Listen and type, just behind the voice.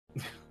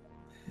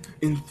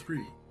in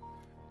 3.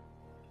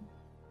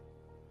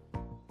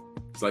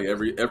 It's like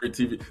every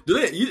TV. Do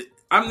they?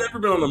 I've never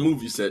been on a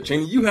movie set.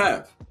 Cheney, you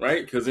have,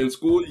 right? Because in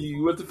school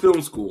you went to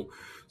film school.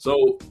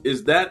 So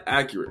is that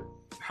accurate?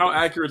 How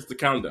accurate is the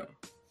countdown?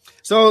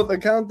 So the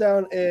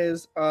countdown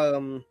is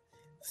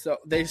so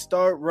they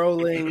start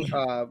rolling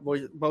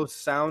both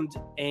sound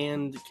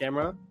and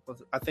camera.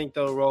 I think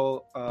they'll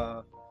roll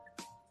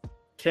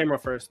camera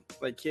first,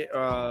 like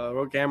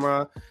roll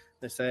camera.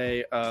 They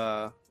say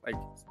like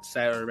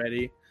set or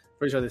ready.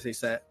 Pretty sure they say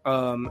set.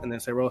 And then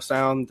say roll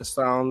sound. The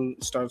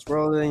sound starts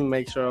rolling.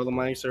 Make sure all the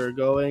mics are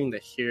going. They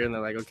hear and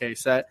they're like, okay,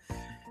 set.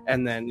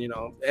 And then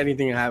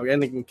anything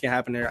can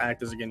happen. Their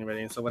actors are getting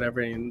ready, and so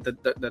whatever. And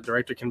the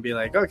director can be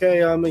like,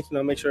 okay,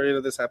 make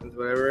sure this happens,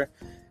 whatever.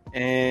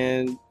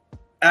 And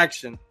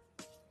action,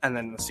 and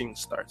then the scene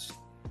starts.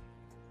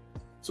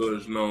 So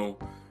there's no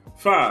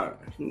 5.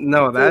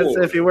 No, that's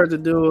 4. if you were to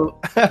do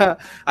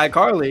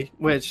iCarly,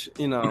 which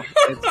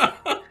it's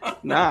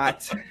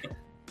not.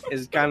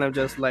 It's kind of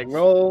just like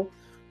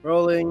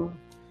rolling.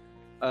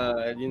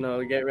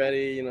 Get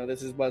ready.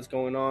 This is what's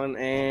going on,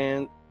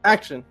 and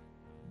action.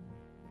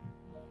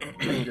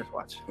 And just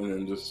watch. And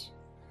then just.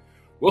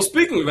 Well,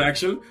 speaking of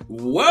action,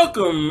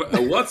 welcome.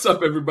 What's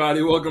up,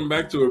 everybody? Welcome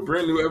back to a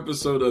brand new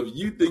episode of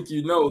You Think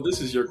You Know.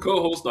 This is your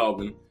co-host,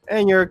 Alvin.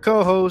 And your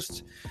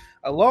co-host,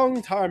 a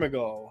long time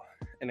ago,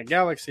 in a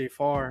galaxy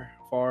far,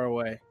 far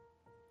away,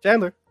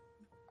 Chandler.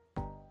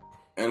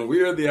 And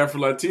we are the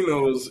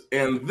Afro-Latinos,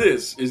 and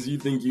this is You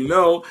Think You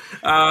Know.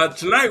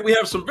 Tonight, we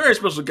have some very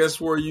special guests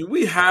for you.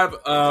 We have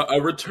a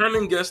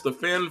returning guest, a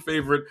fan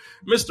favorite,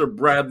 Mr.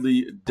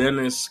 Bradley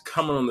Dennis,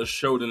 coming on the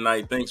show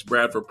tonight. Thanks,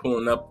 Brad, for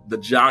pulling up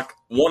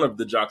one of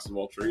the jocks of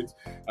all trades.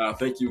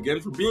 Thank you again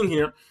for being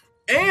here.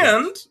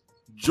 And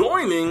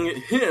joining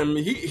him,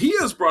 he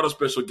has brought a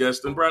special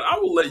guest. And Brad, I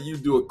will let you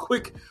do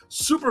a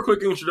super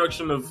quick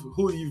introduction of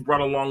who you've brought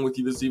along with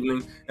you this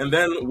evening, and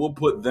then we'll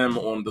put them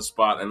on the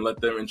spot and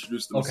let them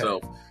introduce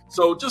themselves. Okay.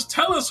 So just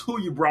tell us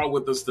who you brought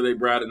with us today,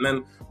 Brad, and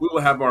then we will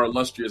have our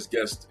illustrious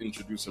guest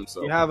introduce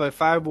himself. You have a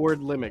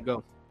 5-word limit.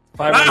 Go.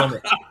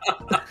 5-word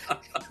limit.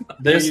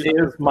 This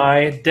is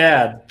my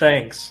dad.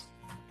 Thanks.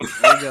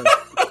 There you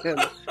go.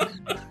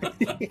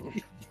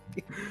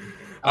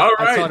 All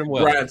right, I taught him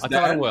well. Brad's I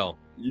taught him well.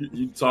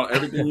 You taught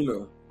everything you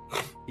know.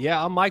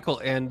 Yeah, I'm Michael,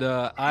 and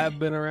I've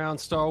been around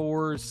Star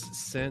Wars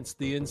since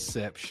the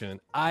inception.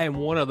 I am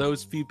one of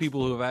those few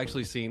people who have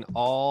actually seen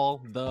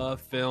all the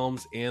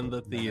films in the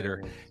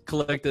theater,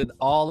 collected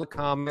all the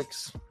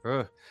comics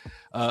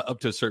up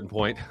to a certain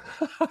point.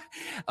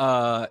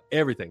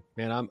 Everything,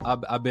 man.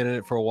 I've been in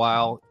it for a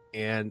while,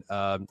 and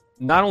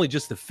not only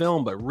just the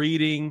film, but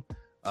reading.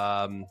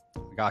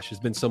 There's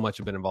been so much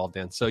I've been involved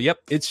in. So, yep,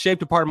 it's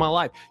shaped a part of my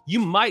life. You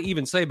might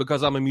even say,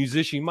 because I'm a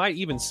musician, you might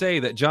even say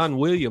that John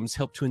Williams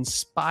helped to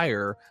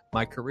inspire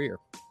my career.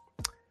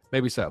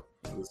 Maybe so.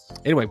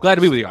 Anyway, glad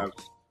to be with you.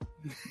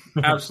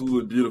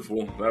 Absolutely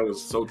beautiful. That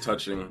was so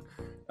touching.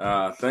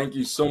 Thank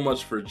you so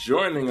much for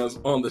joining us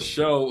on the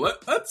show.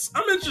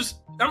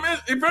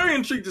 I'm very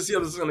intrigued to see how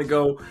this is going to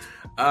go.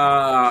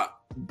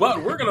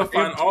 But we're going to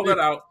find all that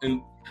out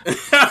in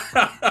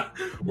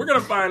we're going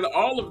to find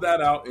all of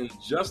that out in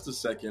just a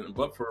second.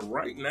 But for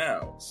right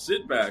now,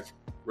 sit back,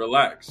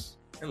 relax,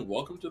 and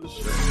welcome to the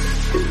show.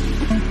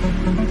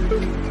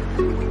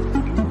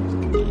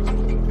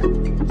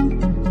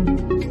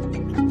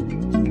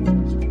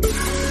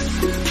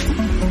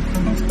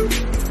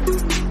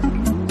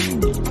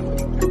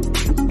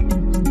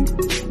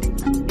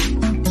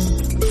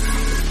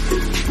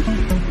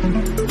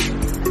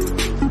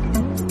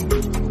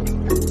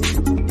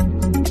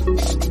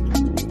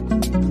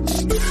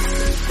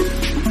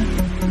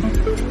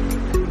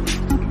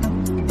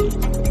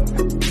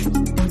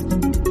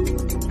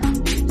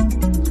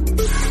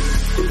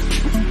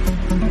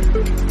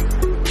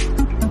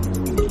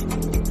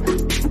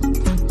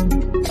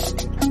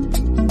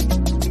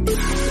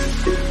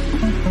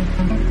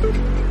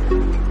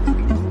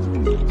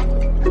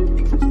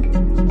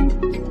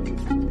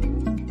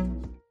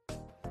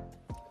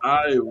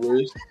 I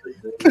wish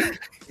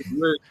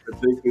that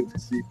they could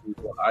see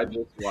what I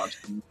just watched.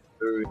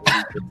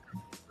 I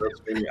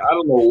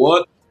don't know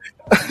what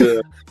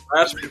the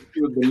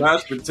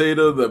mashed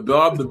potato, the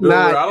Bob the Builder.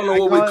 I don't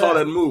know what we call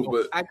that move,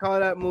 but I call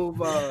that move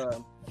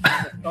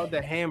called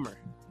the hammer.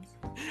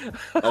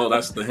 Oh,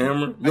 that's the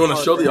hammer. You want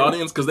to show the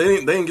audience because they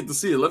didn't get to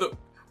see it. Let it.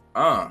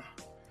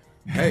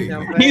 Hey,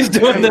 he's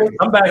doing this.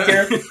 I'm back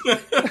here.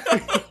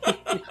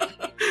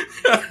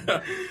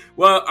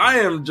 Well, I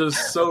am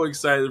just so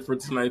excited for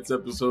tonight's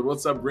episode.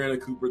 What's up,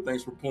 Brandon Cooper?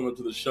 Thanks for pulling up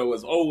to the show.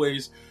 As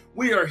always,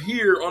 we are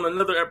here on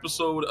another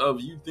episode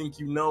of You Think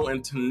You Know.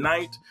 And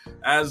tonight,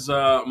 as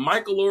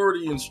Michael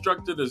already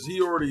instructed, as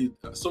he already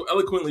so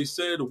eloquently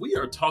said, we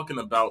are talking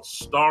about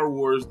Star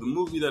Wars, the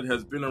movie that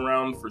has been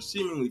around for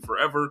seemingly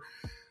forever.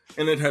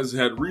 And it has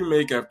had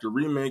remake after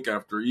remake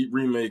after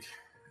remake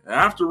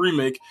after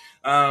remake.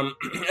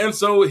 And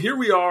so here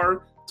we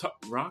are.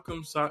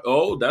 Rock'em Sock.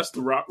 Oh, that's the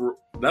Rock'em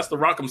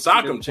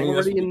Sock'em. There's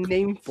already a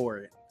name for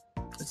it.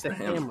 It's a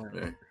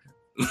hammer.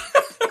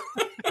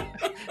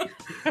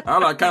 I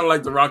don't know. I kind of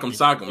like the Rock'em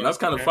Sock'em. That's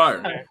kind of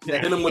fire. The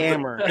Hit him with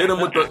hammer. the hit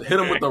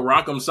him with the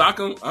Rock'em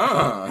Sock'em.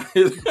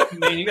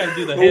 Man, you got to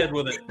do the head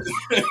with it.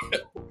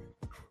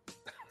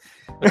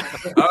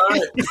 All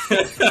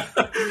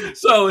right.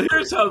 So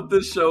here's how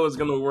this show is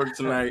going to work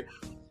tonight.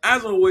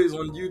 As always,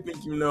 on You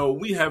Think You Know,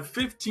 we have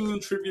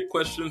 15 trivia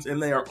questions,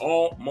 and they are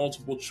all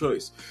multiple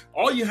choice.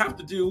 All you have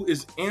to do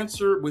is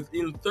answer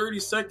within 30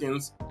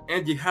 seconds,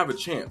 and you have a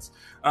chance.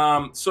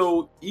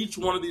 So each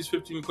one of these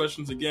 15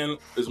 questions, again,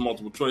 is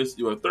multiple choice.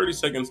 You have 30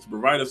 seconds to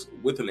provide us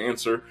with an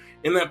answer.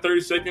 In that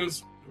 30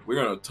 seconds, we're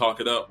going to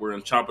talk it up. We're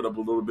going to chop it up a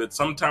little bit.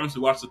 Sometimes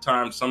we watch the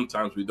time,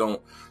 sometimes we don't.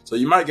 So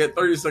you might get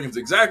 30 seconds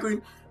exactly,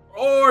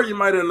 or you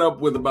might end up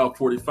with about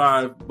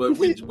 45. But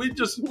we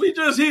just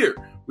here.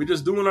 We're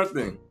just doing our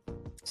thing.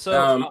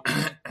 So,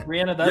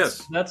 Brianna,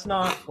 yes. that's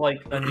not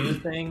like a new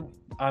thing.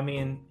 I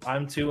mean,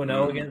 I'm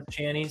 2-0 against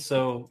Channy,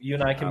 so you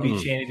and I can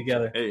beat Channy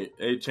together. Hey,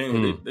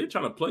 Channy, they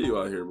trying to play you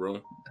out here, bro.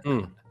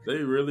 They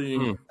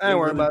really, I ain't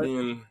worried about it.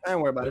 I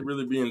ain't worried about it. They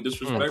really being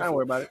disrespectful. I ain't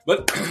worried about it.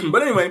 But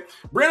anyway,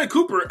 Brandon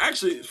Cooper.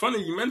 Actually, it's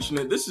funny you mentioned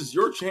it. This is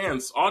your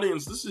chance,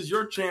 audience. This is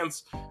your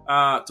chance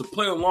to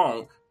play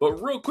along.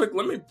 But real quick,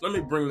 let me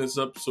bring this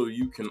up so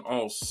you can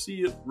all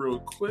see it real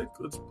quick.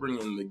 Let's bring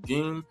in the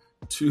game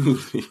to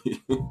the.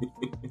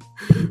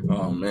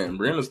 Oh man,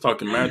 Brandon's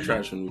talking mad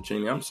trash on you,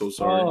 Cheney. I'm so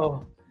sorry.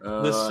 Oh,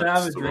 the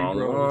savagery,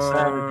 bro. The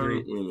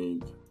savagery. We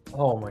need.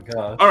 Oh my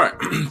god. All right,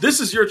 this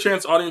is your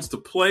chance, audience, to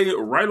play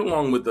right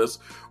along with us.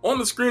 On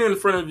the screen in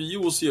front of you, you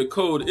will see a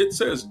code. It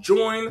says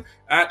join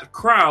at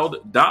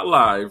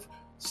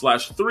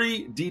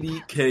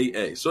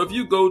crowd.live/3DDKA. So if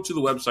you go to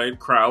the website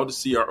crowd,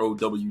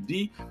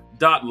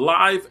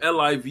 CROWD.live,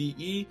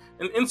 LIVE,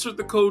 and insert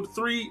the code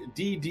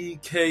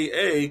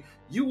 3DDKA,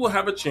 you will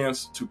have a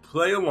chance to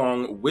play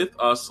along with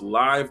us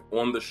live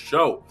on the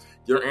show.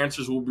 Your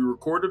answers will be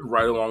recorded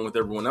right along with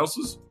everyone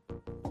else's.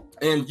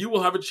 And you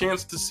will have a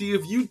chance to see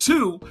if you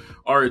too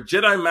are a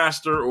Jedi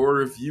Master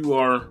or if you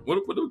are,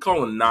 what do we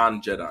call a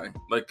non-Jedi?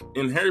 Like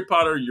in Harry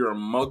Potter, you're a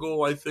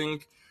Muggle, I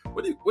think.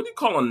 What do you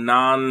call a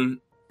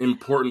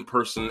non-important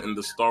person in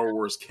the Star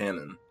Wars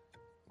canon?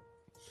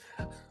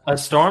 A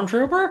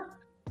stormtrooper?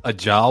 A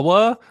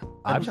Jawa?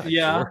 I'm not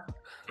sure.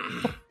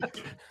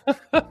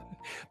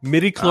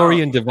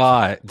 Midi-chlorian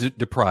deprived.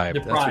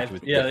 That's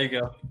what yeah, there you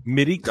go.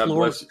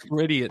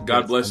 Midi-chlorian.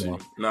 God bless you.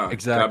 Nah,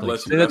 exactly. God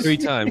bless you. Say that 3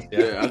 times.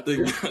 Yeah,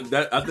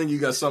 I think you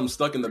got something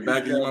stuck in the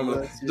back of your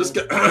mouth. Just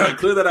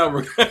clear that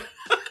out.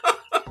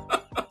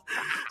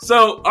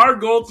 So our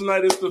goal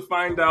tonight is to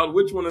find out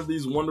which one of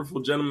these wonderful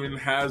gentlemen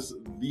has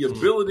the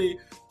ability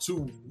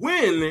to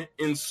win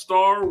in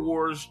Star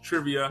Wars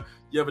trivia.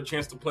 You have a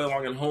chance to play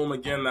along at home.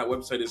 Again, that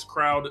website is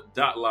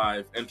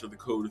crowd.live. Enter the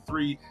code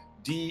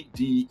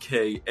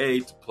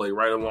 3DDKA to play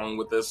right along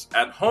with us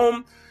at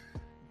home.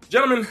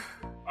 Gentlemen,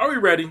 are we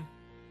ready?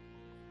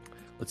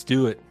 Let's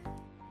do it.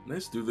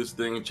 Let's do this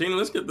thing. Cheney,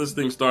 let's get this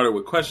thing started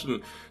with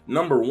question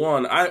number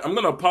 1. I'm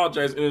going to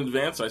apologize in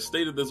advance. I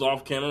stated this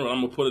off camera, and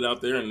I'm going to put it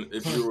out there. And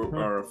if you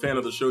are a fan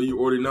of the show, you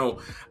already know.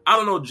 I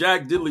don't know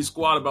jack diddly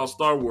squat about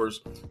Star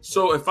Wars.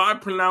 So if I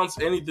pronounce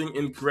anything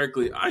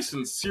incorrectly, I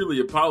sincerely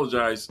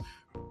apologize.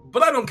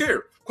 But I don't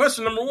care.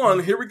 Question number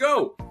 1, here we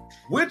go.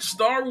 Which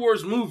Star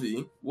Wars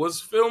movie was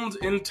filmed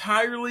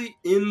entirely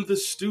in the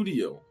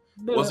studio?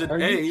 Was it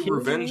A,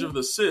 Revenge of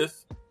the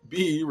Sith,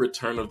 B,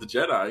 Return of the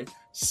Jedi,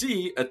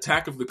 C,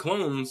 Attack of the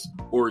Clones,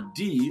 or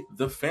D,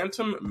 The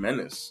Phantom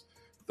Menace?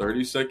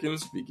 30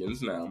 seconds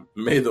begins now.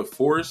 May the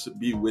Force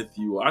be with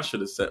you. I should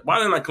have said, why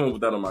didn't I come up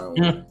with that on my own?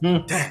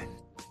 Dang.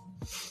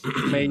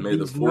 May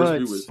the Force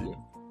be with you.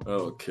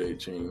 Okay,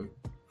 Cheney.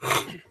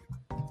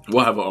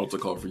 We'll have an altar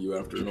call for you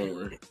after, don't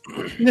worry.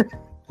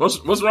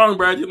 What's wrong,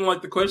 Brad? You don't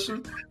like the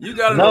question? You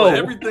gotta know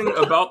everything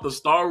about the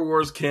Star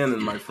Wars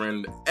canon, my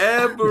friend.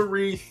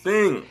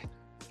 Everything.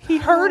 He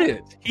heard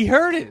it. He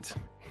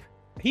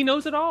He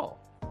knows it all.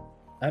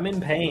 I'm in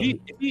pain.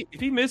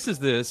 If he misses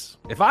this,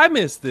 if I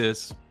miss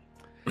this,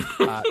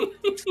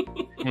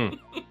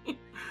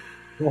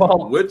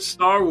 well, which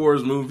Star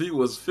Wars movie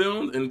was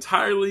filmed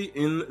entirely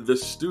in the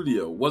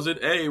studio? Was it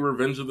A,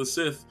 Revenge of the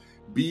Sith,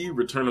 B,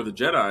 Return of the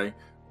Jedi,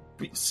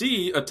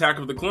 C, Attack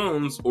of the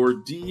Clones, or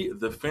D,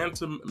 The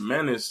Phantom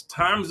Menace?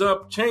 Time's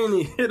up.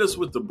 Cheney, hit us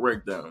with the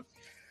breakdown.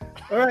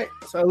 All right,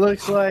 so it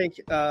looks like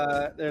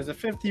there's a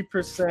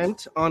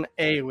 50% on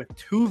A with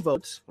 2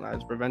 votes.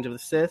 That's Revenge of the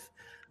Sith.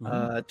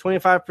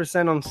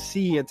 25% on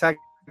C, Attack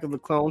of the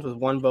Clones, with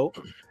 1 vote.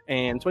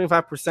 And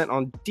 25%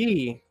 on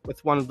D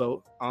with 1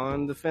 vote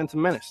on The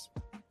Phantom Menace.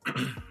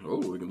 Oh,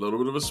 a little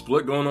bit of a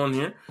split going on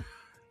here.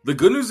 The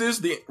good news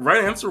is the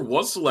right answer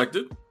was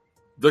selected.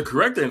 The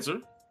correct answer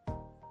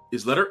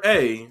is letter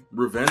A,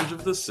 Revenge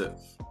of the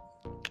Sith.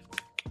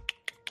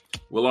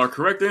 Will our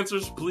correct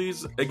answers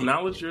please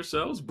acknowledge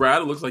yourselves?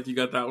 Brad, it looks like you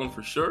got that one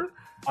for sure.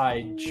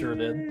 I sure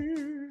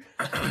did.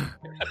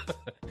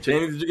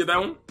 Cheney, did you get that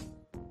one?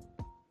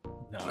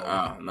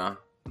 No.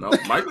 No.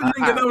 Michael, you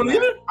didn't get that one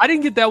either? I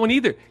didn't get that one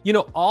either. You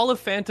know, all of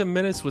Phantom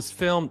Menace was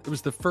filmed. It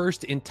was the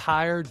first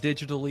entire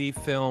digitally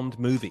filmed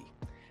movie.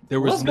 There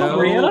was Let's go,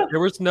 Brianna.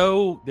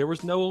 there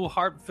was no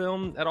heart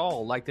film at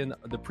all, like in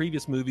the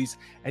previous movies,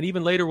 and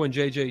even later when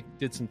JJ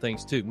did some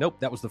things too. Nope,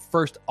 that was the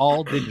first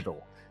all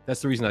digital.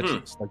 That's the reason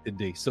I selected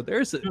D. So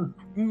there's a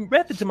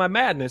method to my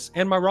madness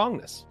and my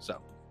wrongness.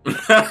 So,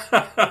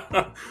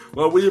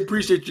 well, we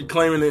appreciate you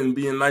claiming it and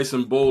being nice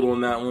and bold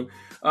on that one.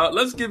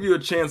 Let's give you a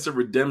chance at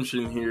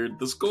redemption here.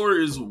 The score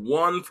is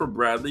 1 for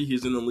Bradley.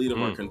 He's in the lead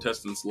of our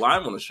contestants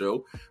live on the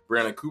show.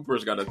 Brandon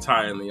Cooper's got a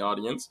tie in the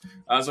audience.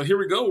 So here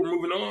we go. We're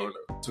moving on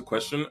to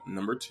question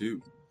number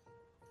 2.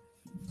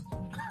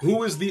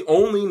 Who is the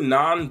only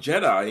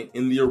non-Jedi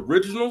in the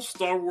original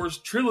Star Wars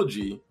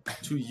trilogy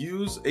to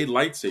use a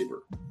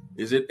lightsaber?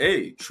 Is it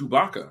A,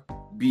 Chewbacca,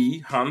 B,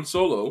 Han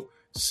Solo,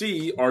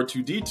 C,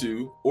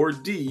 R2-D2, or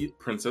D,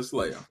 Princess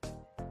Leia?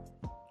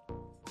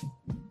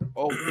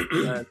 Oh,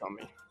 that's on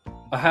me.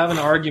 I have an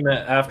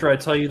argument after I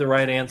tell you the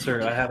right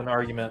answer. I have an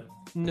argument.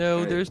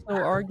 no, there's no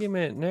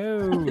argument.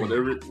 No,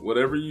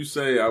 Whatever you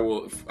say, I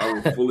will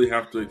fully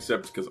have to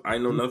accept because I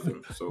know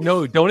nothing. So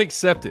no, don't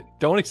accept it.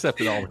 Don't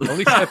accept it all. Don't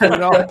accept it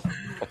at all.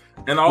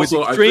 And also,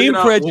 with extreme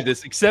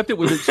prejudice. Accept it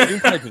with extreme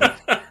prejudice.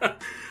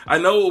 I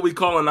know what we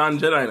call a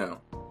non-Jedi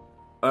now.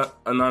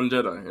 A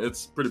non-Jedi.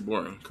 It's pretty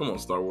boring. Come on,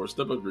 Star Wars.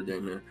 Step up your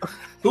game here.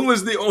 Who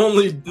is the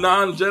only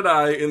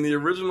non-Jedi in the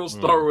original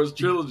Star Wars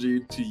trilogy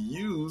to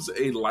use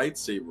a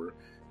lightsaber?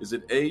 Is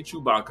it A,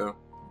 Chewbacca,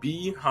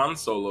 B, Han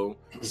Solo,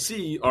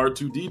 C,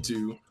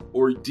 R2-D2,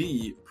 or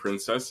D,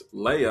 Princess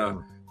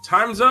Leia?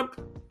 Time's up.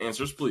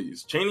 Answers,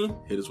 please. Cheney,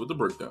 hit us with the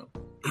breakdown.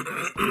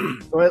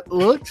 What it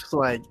looks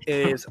like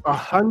is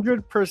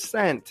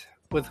 100%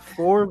 with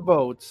 4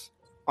 votes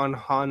on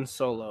Han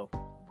Solo.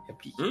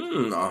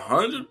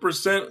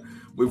 100%.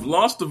 We've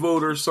lost a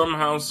voter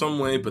somehow, some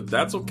way, but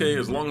that's okay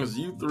as long as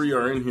you 3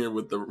 are in here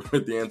with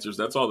the answers.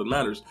 That's all that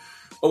matters.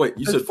 Oh wait,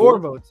 you said 4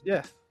 votes.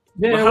 Yeah.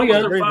 Yeah, we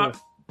got there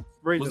 5?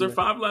 Was there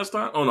 5 last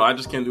time? Oh no, I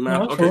just can't do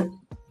math. Okay.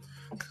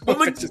 Well,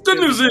 the good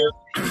news is,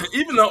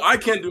 even though I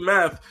can't do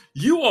math,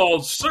 you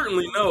all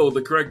certainly know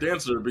the correct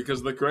answer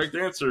because the correct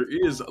answer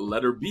is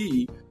letter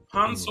B,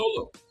 Han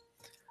Solo.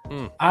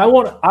 I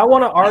want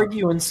to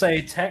argue and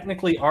say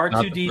technically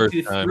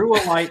R2-D2 threw a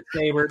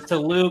lightsaber to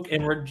Luke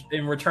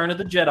in Return of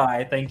the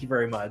Jedi. Thank you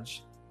very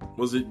much.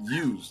 Was it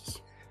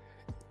used?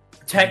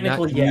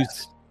 Technically,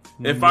 yes.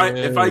 If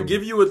I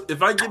give you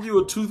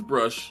a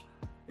toothbrush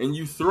and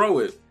you throw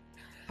it,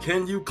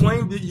 can you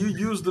claim that you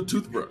used the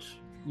toothbrush?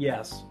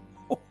 Yes.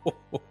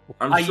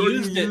 I'm sure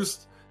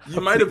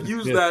you might have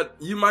used that.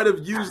 You might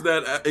have used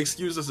that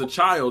excuse as a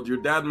child. Your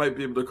dad might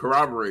be able to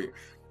corroborate.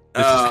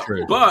 This is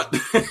true. But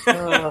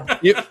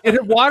it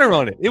had water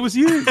on it. It was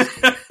used.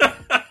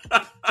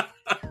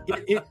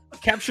 It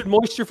captured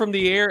moisture from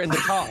the air and the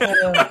top.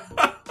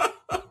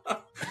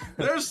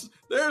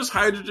 There's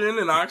hydrogen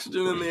and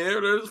oxygen in the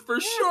air.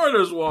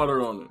 There's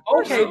water on it.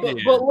 Okay,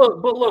 but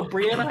look,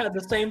 Brianna had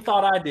the same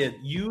thought I did.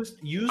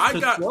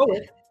 Throw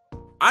it.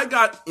 I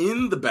got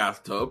in the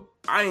bathtub.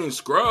 I ain't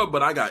scrubbed,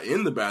 but I got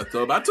in the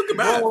bathtub. I took a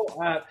bath. Well,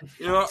 I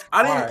didn't.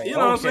 Right, you know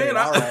what I'm saying?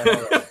 All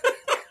right.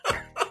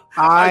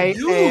 I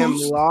am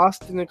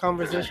lost in the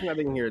conversation. I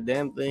didn't hear a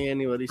damn thing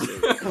anybody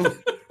said.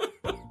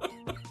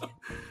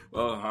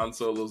 Well, Han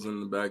Solo's in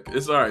the back.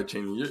 It's all right,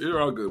 Cheney.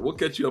 You're all good. We'll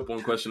catch you up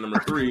on question number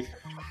 3.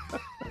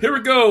 Here we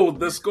go.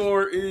 The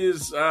score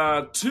is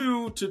 2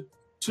 to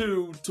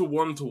 2 to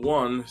 1 to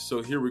 1.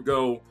 So here we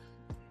go.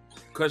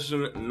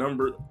 Question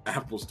number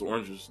apples to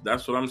oranges.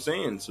 That's what I'm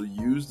saying. So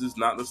used is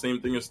not the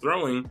same thing as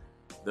throwing.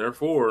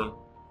 Therefore,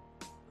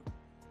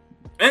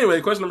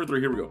 anyway, question number 3.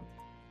 Here we go.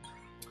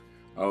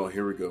 Oh,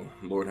 here we go.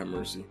 Lord have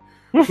mercy.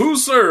 Who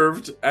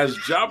served as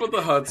Jabba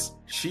the Hutt's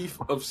chief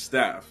of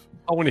staff?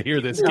 I want to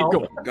hear this. Keep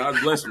going. God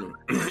bless me.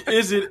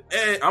 Is it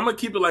A? I'm going to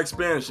keep it like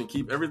Spanish and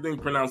keep everything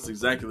pronounced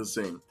exactly the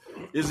same.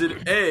 Is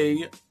it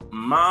A,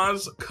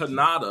 Maz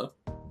Kanata,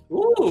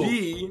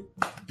 B,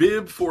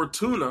 Bib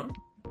Fortuna,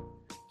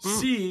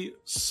 C,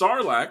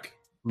 Sarlacc,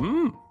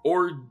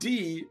 or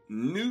D,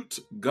 Newt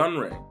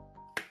Gunray?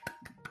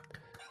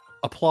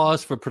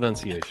 Applause for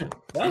pronunciation.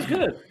 That was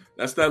good.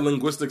 That's that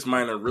linguistics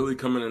minor really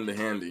coming into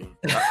handy.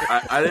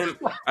 I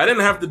didn't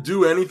have to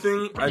do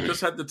anything. I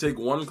just had to take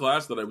one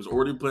class that I was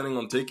already planning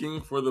on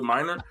taking for the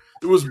minor.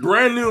 It was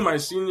brand new my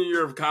senior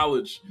year of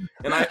college,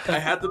 and I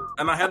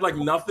had like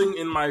nothing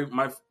in my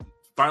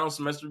final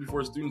semester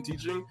before student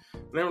teaching.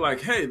 And they were like,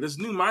 "Hey, this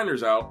new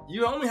minor's out.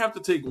 You only have to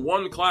take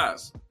one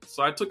class."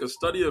 So I took a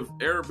study of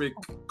Arabic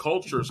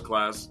cultures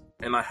class,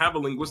 and I have a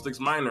linguistics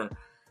minor.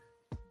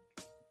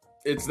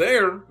 It's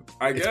there,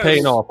 I guess. It's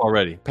paying off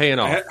already. Paying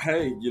off.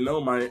 Hey,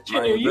 my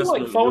Jenny, are you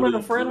like phoning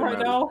a friend right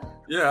now?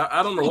 Yeah,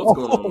 I don't know what's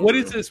going on. What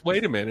is this?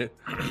 Wait a minute.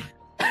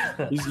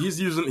 He's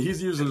using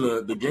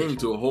the game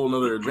to a whole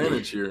nother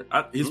advantage here.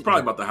 He's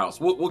probably about the house.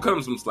 We'll cut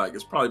him some slack.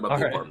 It's probably about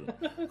the apartment.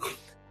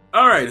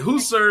 All right, who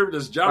served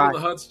as Jabba the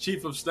Hutt's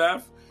chief of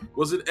staff?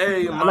 Was it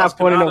A? I'm not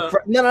pointing no.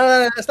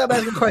 No. Stop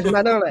asking questions.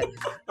 I know that.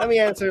 Let me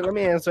answer.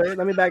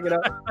 Let me back it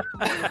up.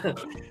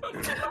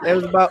 It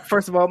was about,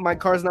 first of all, my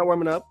car's not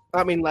warming up.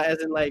 I mean,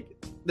 as in, like,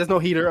 there's no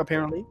heater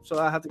apparently, so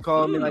I have to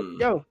call and be like,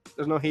 "Yo,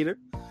 there's no heater."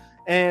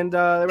 and they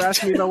were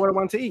asking me about what I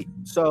wanted to eat.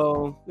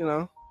 So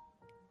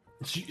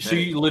So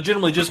you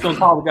legitimately just go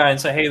call the guy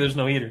and say, "Hey, there's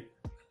no heater."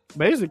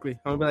 basically,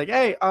 I'm gonna be like,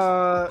 "Hey,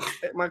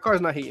 my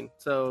car's not heating."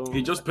 So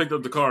He just picked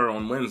up the car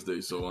on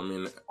Wednesday, so I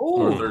mean,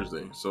 or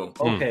Thursday. So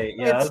Okay,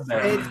 yeah, that's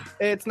bad.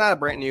 it's not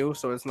brand new,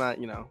 so it's not.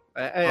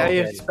 I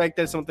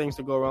expected some things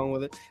to go wrong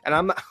with it, and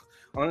I'm not.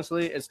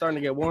 Honestly, it's starting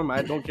to get warm.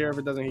 I don't care if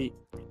it doesn't heat,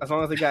 as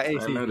long as it got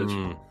AC.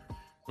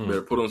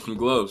 Better put on some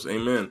gloves.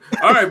 Amen.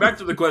 All right, back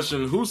to the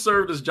question. Who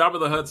served as Jabba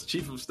the Hutt's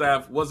chief of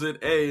staff? Was it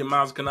A,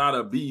 Maz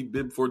Kanata, B,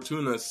 Bib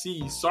Fortuna,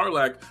 C,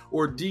 Sarlacc,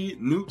 or D,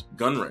 Newt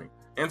Gunray?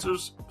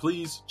 Answers,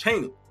 please,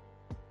 Cheney.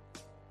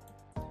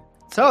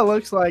 So it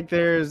looks like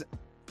there's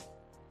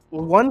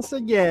once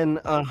again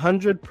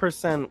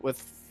 100%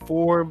 with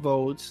 4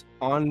 votes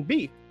on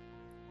B.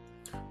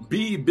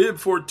 B, Bib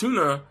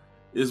Fortuna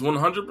is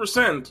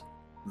 100%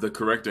 the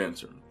correct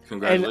answer.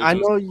 And I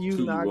know you're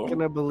not going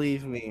to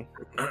believe me,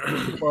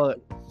 but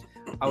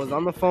I was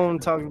on the phone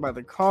talking about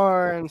the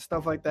car and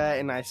stuff like that,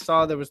 and I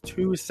saw there was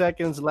 2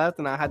 seconds left,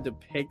 and I had to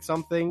pick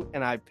something,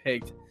 and I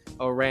picked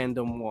a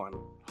random one.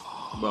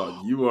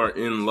 Well, you are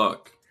in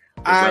luck.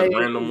 That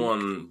random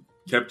one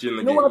kept you in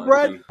the game. You know what,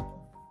 Brad?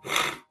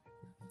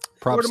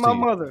 Props to my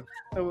mother.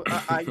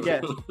 I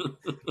guess.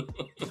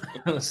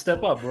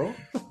 Step up, bro.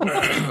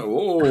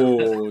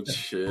 Oh,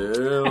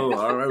 chill.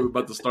 All right, we're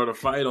about to start a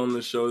fight on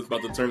this show. It's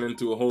about to turn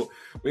into a whole.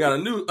 We got a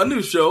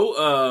new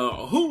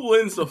show. Who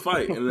wins the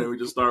fight? And then we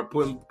just start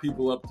putting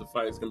people up to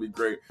fight. It's gonna be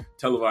great,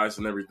 televised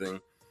and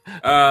everything.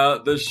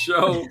 The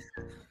show,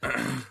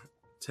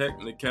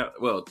 technically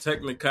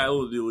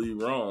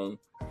wrong.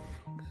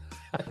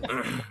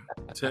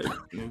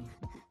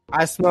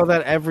 I smell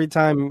that every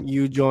time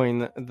you join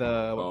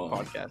the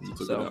podcast.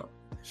 So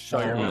show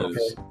your mouth.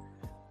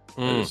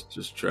 It's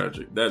just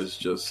tragic. That is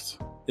just.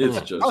 It's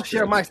just. I'll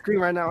share my screen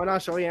right now and I'll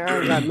show you. I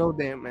ain't got no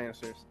damn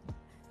answers.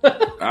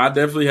 I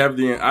definitely am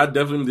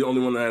the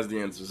only one that has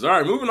the answers. All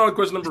right, moving on to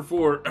question number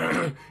 4.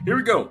 Here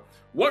we go.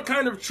 What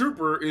kind of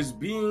trooper is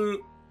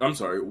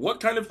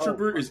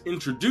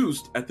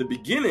introduced at the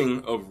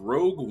beginning of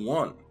Rogue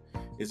One?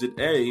 Is it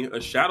A, a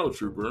shadow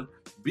trooper,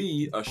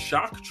 B, a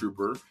shock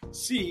trooper,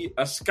 C,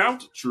 a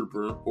scout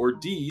trooper, or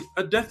D,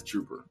 a death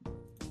trooper?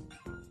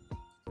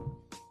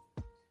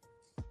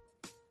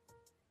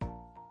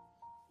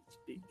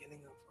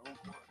 Beginning of Rogue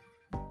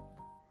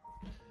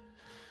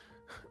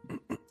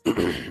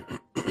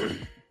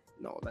One.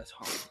 No, that's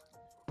hard.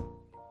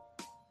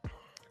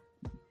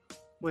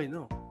 Wait,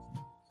 no.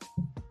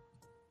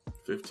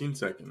 15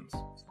 seconds.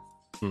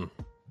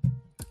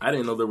 I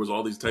didn't know there was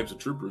all these types of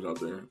troopers out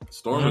there.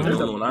 Storm is the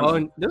only one I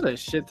know. There's a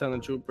shit ton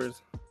of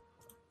troopers.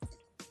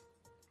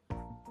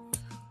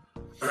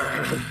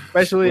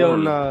 Especially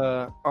on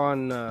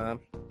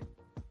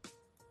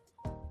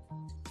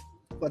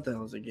what the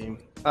hell is the game?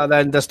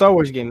 The Star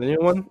Wars game, the new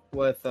one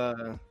with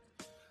you're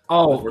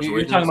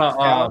talking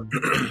about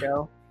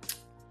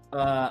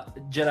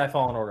Jedi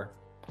Fallen Order.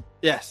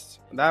 Yes,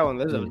 that one.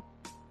 There's a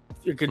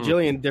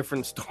gajillion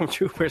different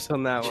stormtroopers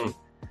on that one.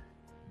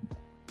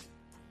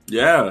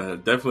 Yeah,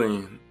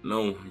 definitely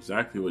know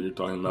exactly what you're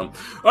talking about.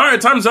 All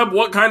right, time's up.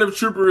 What kind of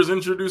trooper is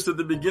introduced at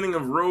the beginning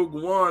of Rogue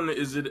One?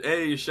 Is it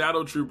A,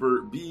 shadow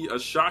trooper, B, a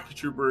shock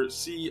trooper,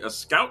 C, a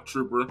scout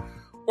trooper,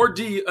 or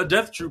D, a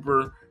death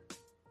trooper?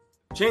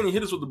 Cheney,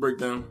 hit us with the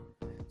breakdown.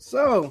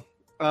 So,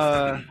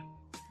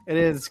 it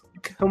is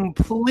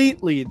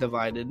completely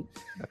divided.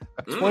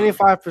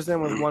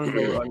 25% with one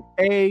vote on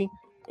A,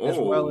 as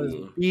well as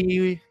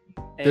B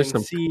and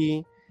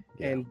C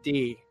and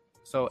D.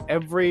 So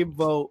every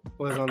vote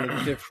was on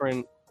a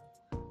different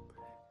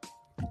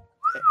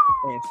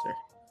answer.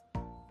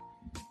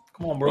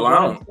 Come on, bro.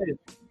 Well,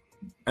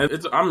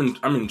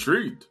 I'm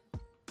intrigued.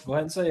 Go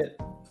ahead and say it.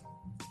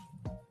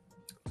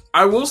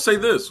 I will say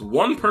this: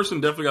 one person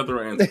definitely got the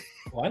right answer.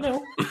 Well, I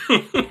know.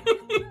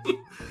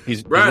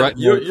 He's Brad.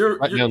 You're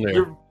down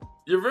there.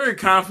 You're very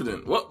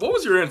confident. What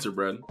was your answer,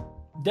 Brad?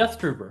 Death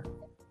Trooper.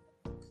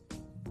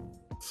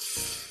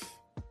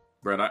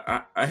 Brad,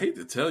 I hate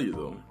to tell you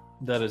though.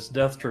 That is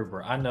Death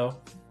Trooper. I know.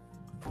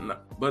 No,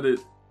 but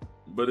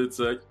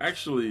it's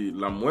actually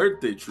La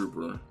Muerte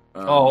Trooper.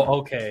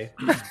 Okay.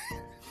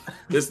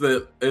 It's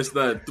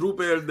the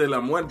Trooper de la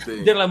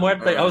Muerte. De la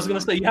Muerte. I was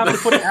gonna say you have to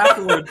put it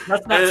afterwards.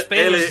 That's not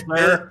Spanish,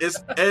 man. Es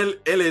el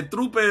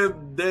Trooper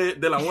de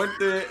la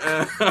Muerte.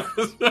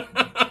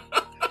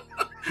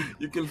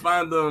 You can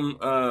find them.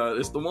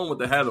 It's the one with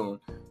the hat on,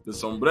 the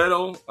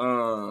sombrero.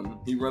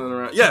 He running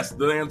around. Yes,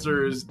 the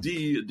answer is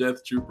D,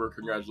 Death Trooper.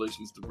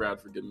 Congratulations to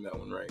Brad for getting that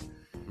one right.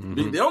 Mm-hmm.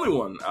 Being the only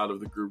one out of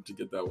the group to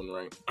get that one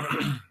right.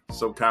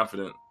 So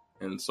confident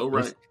and so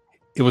right.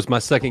 It was my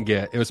second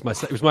guess. It was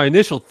my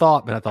initial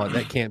thought, but I thought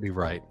that can't be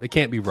right. It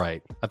can't be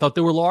right. I thought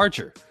they were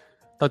larger.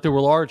 But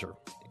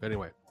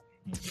anyway.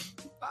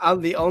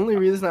 The only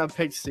reason I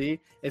picked C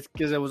is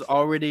because it was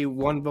already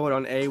one vote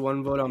on A,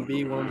 one vote on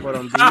B, one vote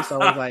on D. So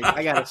I was like,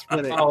 I gotta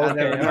split it.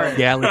 Okay.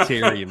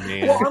 Egalitarian,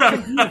 man. Well,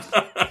 I'm confused.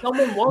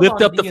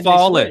 Lift up the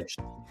fallen.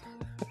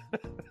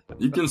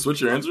 You can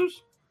switch your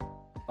answers?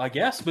 I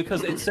guess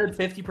because it said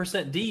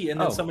 50% D, and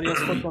then somebody else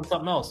clicked on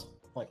something else.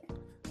 Like,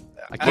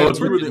 I can't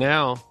prove it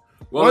now.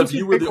 Well, Once if you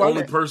you were pick the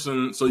only one-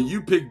 person, so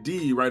you picked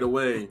D right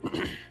away.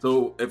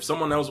 So if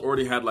someone else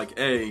already had like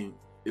A,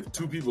 if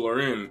two people are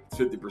in,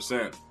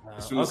 50%.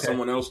 As soon as okay.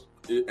 someone else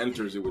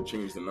enters, it would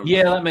change the number.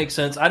 Yeah, that makes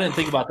sense. I didn't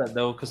think about that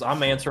though, because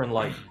I'm answering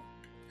like.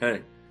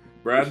 Hey,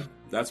 Brad,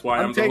 that's why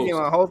I'm the taking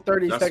host. a whole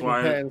 30 That's seconds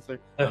why to answer.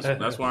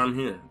 That's why I'm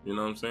here. You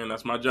know what I'm saying?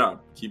 That's my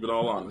job. Keep it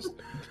all honest.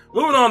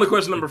 Moving on to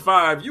question number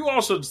 5. You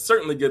also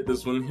certainly get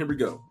this one. Here we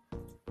go.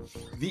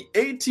 The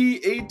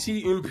AT-AT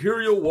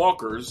Imperial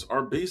Walkers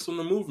are based on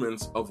the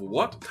movements of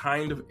what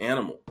kind of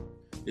animal?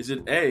 Is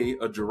it A,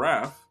 a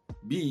giraffe,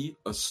 B,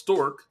 a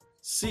stork,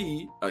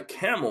 C, a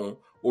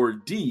camel, or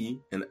D,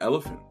 an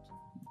elephant?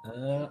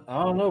 I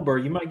don't know, bro.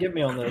 You might get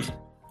me on this.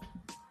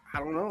 I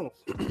don't know.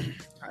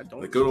 I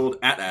don't. The good old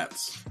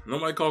AT-ATs.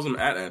 Nobody calls them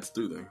AT-ATs,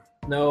 do they?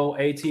 No,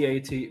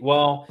 AT-AT.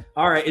 Well,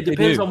 all right. It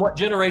depends on what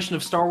generation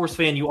of Star Wars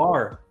fan you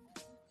are.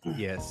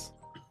 Yes,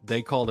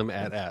 they call them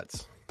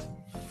AT-ATs.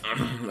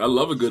 I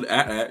love a good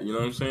AT-AT, you know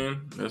what I'm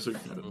saying? That's a,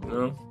 you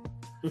know.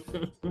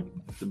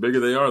 The bigger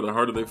they are, the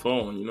harder they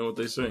fall, and you know what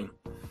they say.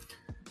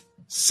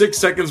 6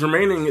 seconds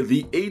remaining.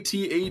 The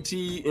AT-AT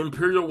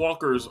Imperial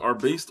Walkers are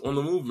based on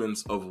the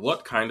movements of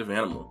what kind of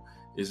animal?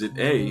 Is it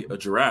A, a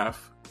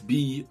giraffe,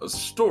 B, a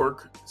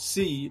stork,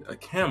 C, a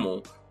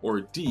camel,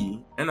 or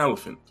D, an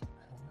elephant?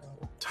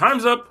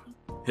 Time's up.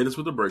 Hit us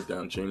with a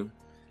breakdown, Cheney.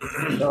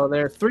 So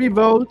there are 3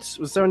 votes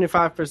with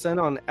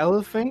 75% on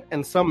elephant,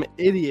 and some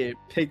idiot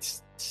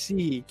picks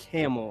C,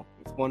 camel,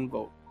 with 1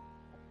 vote.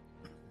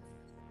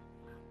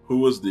 Who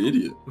was the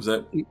idiot? Was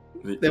that? It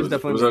was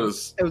definitely.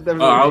 Was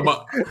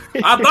that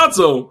I thought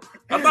so.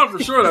 I thought for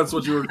sure that's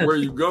what where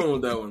you going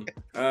with that one.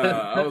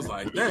 I was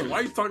like, dang, why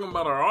are you talking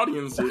about our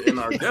audience and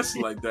our guests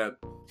like that?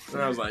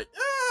 And I was like,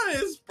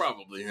 it's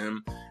probably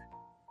him.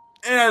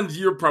 And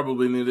you're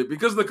probably an idiot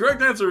because the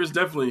correct answer is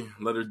definitely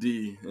letter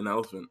D, an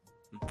elephant.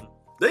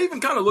 They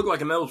even kind of look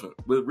like an elephant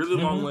with really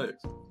long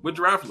legs, with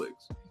giraffe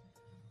legs.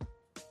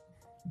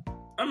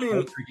 I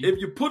mean, if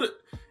you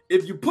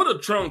put a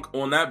trunk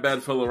on that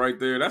bad fella right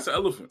there, that's an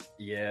elephant.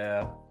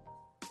 Yeah.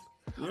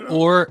 You know?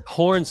 Or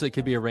horns that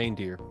could be a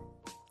reindeer.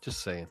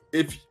 Just saying.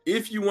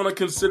 If you want to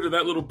consider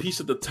that little piece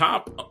at the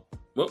top,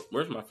 well,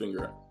 where's my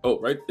finger at? Oh,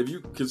 right. If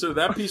you consider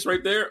that piece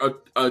right there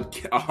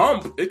a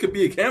hump, it could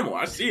be a camel.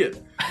 I see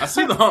it. I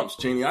see the humps,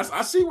 Cheney.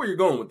 I see where you're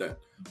going with that.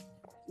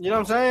 You know what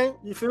I'm saying?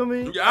 You feel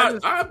me? Yeah,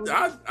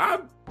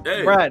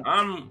 hey, Brad,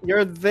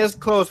 you're this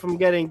close from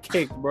getting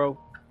kicked, bro.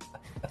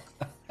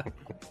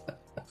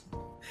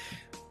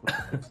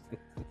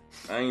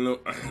 I ain't know.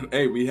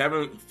 Hey, we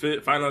haven't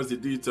finalized the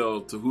detail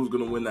to who's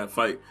gonna win that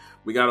fight.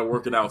 We gotta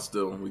work it out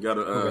still. We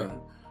gotta.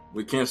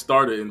 We can't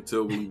start it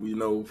until we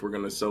know if we're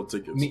gonna sell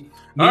tickets. Meet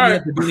me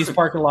at the Denny's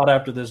parking lot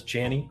after this,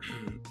 Channy.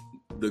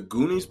 The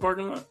Goonies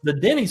parking lot. The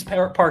Denny's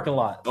parking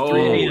lot. Oh,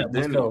 3 a.m.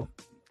 Let's go.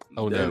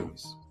 Oh no.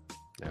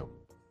 No.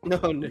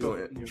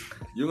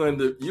 You're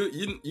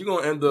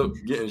gonna end up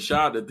getting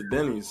shot at the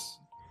Denny's.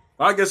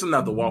 I guess it's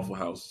not the Waffle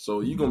House,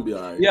 so you're gonna be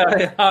all right.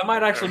 Yeah, it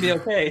might actually be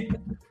okay.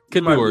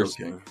 Could be worse.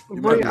 Okay.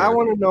 Wait, I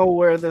want to know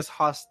where this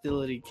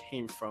hostility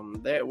came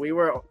from. That we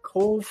were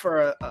cool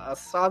for a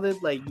solid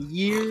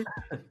year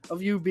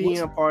of you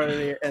being a part of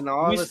it, and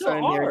all of a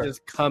sudden you're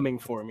just coming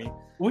for me.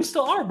 We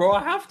still are, bro.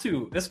 I have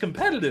to. It's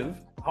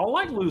competitive. I don't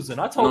like losing.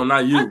 I told. No,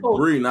 not you,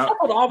 Bree. Not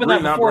I told Alvin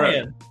that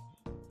beforehand.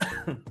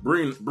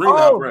 Bree,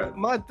 not Brad.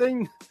 My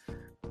thing.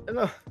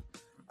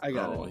 I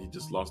got it. Oh, he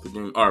just lost the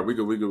game. All right, we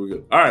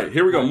good. All right,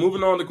 here we go.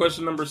 Moving on to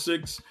question number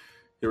 6.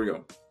 Here we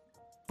go.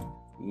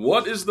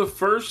 What is the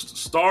first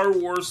Star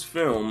Wars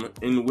film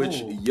in which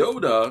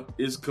Yoda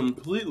is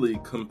completely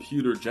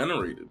computer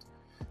generated?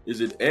 Is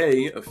it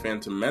A, A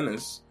Phantom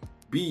Menace,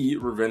 B,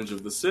 Revenge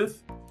of the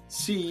Sith,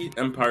 C,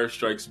 Empire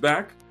Strikes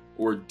Back,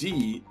 or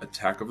D,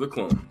 Attack of the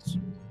Clones?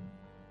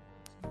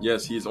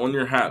 Yes, he's on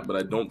your hat, but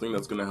I don't think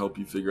that's going to help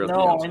you figure out the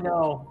answer.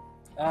 No,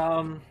 I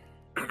know.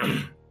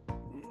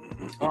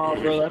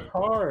 Oh, bro, that's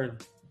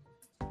hard.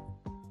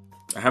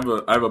 I have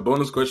a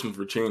bonus question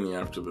for Cheney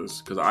after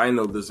this because I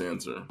know this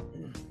answer,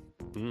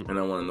 and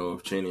I want to know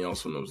if Cheney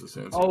also knows this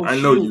answer. Oh, I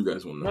know you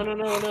guys will know.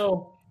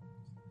 No.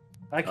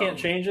 I can't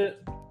change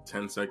it.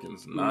 10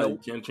 seconds. Nah, you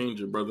can't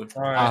change it, brother.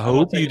 All right, I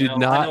hope you did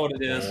not. I know what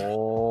it is.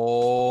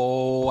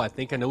 Oh, I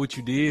think I know what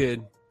you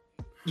did.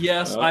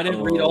 Yes, I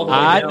didn't read all the way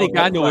I down, think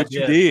I know what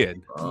you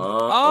did.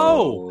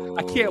 Oh,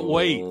 I can't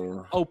wait.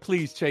 Oh,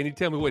 please, Cheney,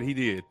 tell me what he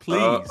did.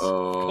 Please.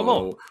 Come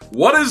on.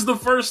 What is the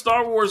first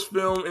Star Wars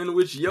film in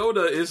which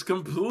Yoda is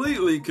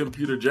completely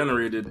computer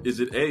generated? Is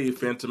it A,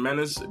 Phantom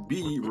Menace,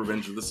 B,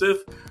 Revenge of the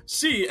Sith,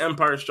 C,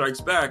 Empire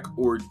Strikes Back,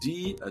 or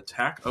D,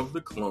 Attack of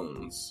the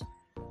Clones?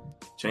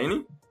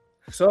 Cheney?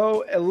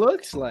 So it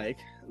looks like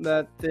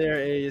that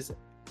there is.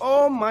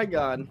 Oh my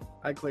God!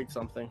 I clicked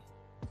something.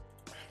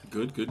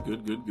 Good.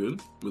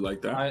 We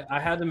like that. I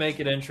had to make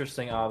it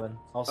interesting, Alvin.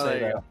 I'll say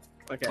that.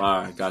 Okay.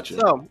 All right, gotcha.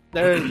 So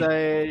there's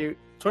a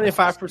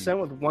 25%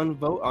 with 1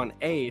 vote on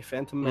A,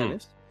 Phantom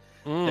Menace.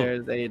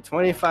 There's a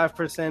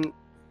 25%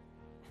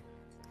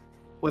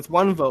 with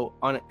 1 vote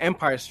on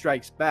Empire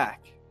Strikes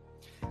Back,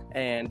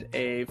 and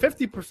a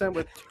 50%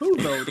 with 2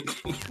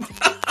 votes.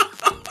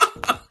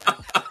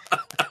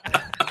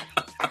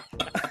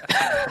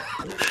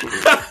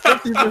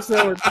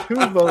 50% with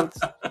 2 votes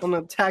on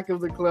Attack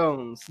of the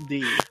Clones.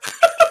 D.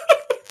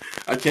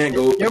 I can't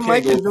go. Your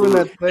mic is doing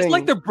that thing. It's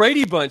like the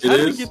Brady Bunch. How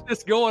do we is? get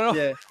this going on?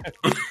 Yeah.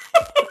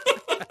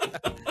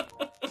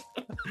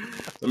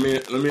 Let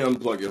me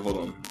unplug it. Hold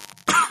on.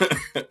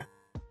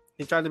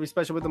 He tried to be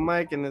special with the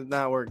mic and it's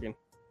not working.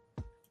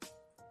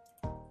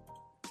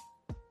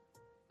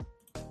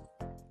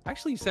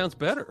 Actually, he sounds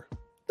better.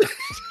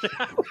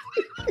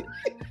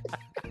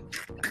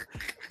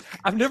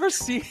 I've never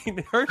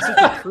heard such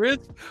a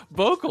crisp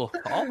vocal.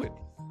 Always.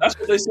 That's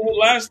what they said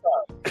last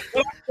time.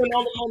 Well, I spend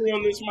all the money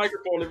on this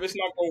microphone if it's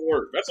not going to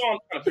work. That's all I'm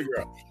trying to figure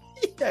out.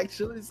 He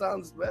actually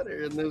sounds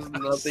better, and there's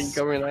nothing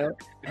coming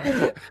out.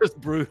 It's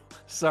brutal.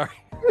 Sorry.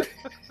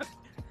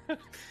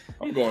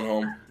 I'm going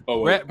home. Oh,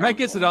 wait. Matt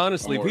gets it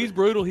honestly. If already- he's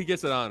brutal, he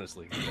gets it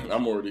honestly.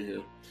 I'm already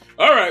here.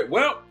 All right.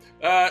 Well,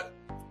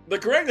 the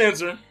correct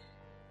answer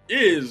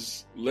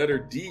is letter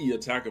D,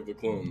 Attack of the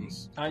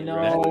Clones. I know.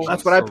 Congratulations.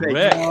 That's what I picked.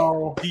 Correct.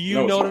 No. Do you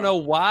No, it's know to not. know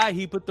why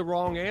he put the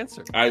wrong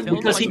answer? I- Tell him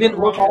Because why he put the didn't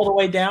look wrong all the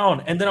way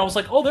down. And then I was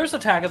like, oh, there's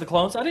Attack of the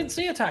Clones. I didn't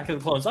see Attack of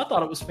the Clones. I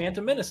thought it was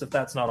Phantom Menace if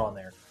that's not on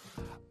there.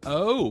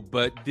 Oh,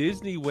 but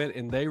Disney went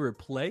and they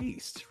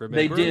replaced.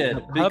 Remember? They did,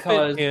 The puppet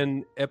because-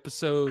 in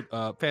episode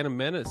Phantom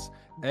Menace.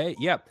 Hey,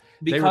 yeah,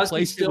 they Because he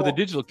replaced it with a still-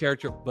 digital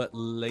character, but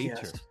later,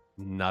 Yes.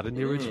 not in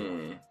the original.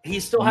 Hmm. He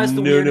still has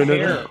the No, weird no, no,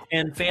 hair no.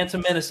 and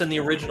Phantom Menace in the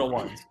original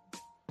ones,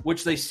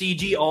 which they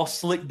CG all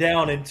slicked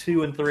down in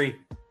 2 and 3.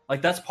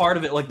 Like that's part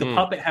of it. Like the Hmm.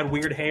 puppet had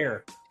weird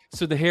hair.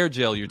 So the hair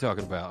gel you're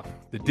talking about,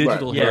 the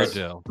digital Right, hair yes.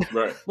 gel.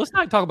 Right. Let's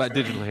not talk about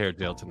digital hair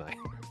gel tonight.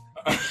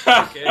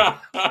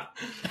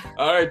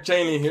 All right,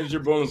 Cheney, here's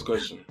your bonus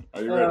question.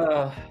 Are you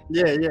ready?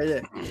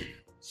 Yeah.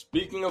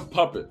 Speaking of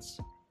puppets,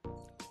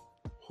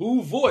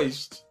 who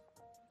voiced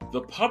the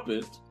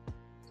puppet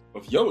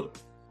of Yoda?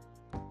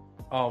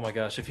 Oh my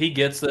gosh! If he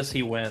gets this,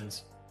 he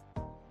wins.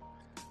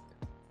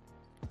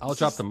 I'll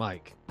drop the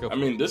mic. Go I for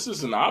mean, this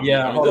is an obvious.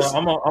 Yeah, I mean, hold this,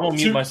 on. I'm gonna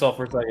mute to- myself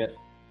for a second.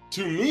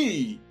 to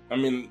me, I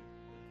mean,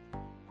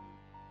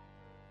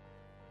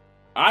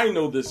 I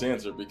know this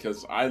answer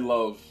because I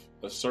love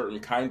a certain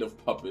kind of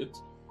puppet,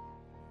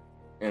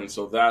 and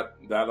so that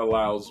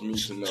allows me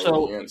to know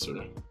So- the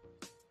answer.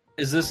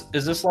 Is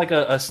this like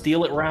a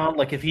steal it round?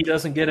 Like if he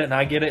doesn't get it and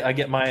I get it, I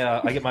get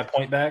my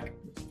point back.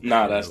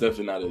 Nah, that's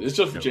definitely not it. It's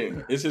just for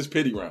Cheney. It's his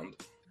pity round.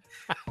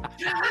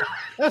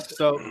 That's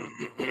so.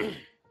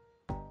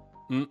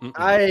 Mm-mm-mm.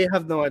 I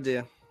have no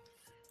idea.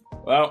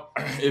 Well,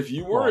 if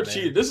you were Come on, a man.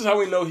 cheater, this is how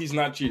we know he's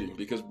not cheating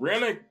because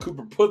Brianna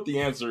Cooper put the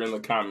answer in the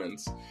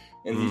comments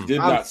and he did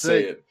I'm not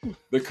say sick. it.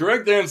 The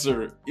correct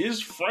answer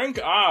is Frank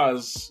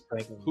Oz,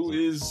 Thank you. who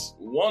is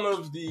one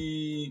of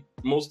the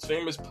most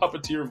famous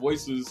puppeteer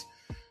voices.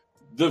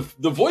 The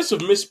voice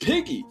of Miss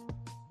Piggy,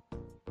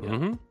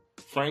 Mhm.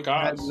 Frank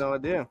I had Oz no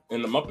idea.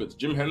 in the Muppets.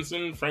 Jim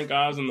Henson, Frank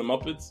Oz in the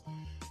Muppets.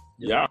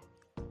 Yeah,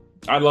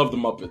 I love the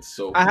Muppets.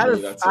 So I for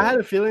me, that's had it.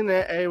 a feeling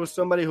that it was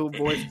somebody who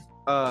voiced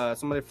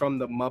somebody from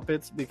the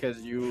Muppets because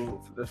you,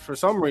 for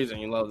some reason,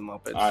 you love the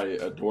Muppets. I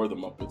adore the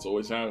Muppets.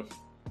 Always have.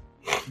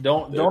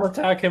 Don't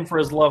attack him for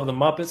his love of the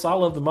Muppets. I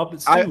love the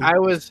Muppets too. I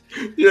was.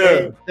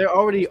 Yeah. They're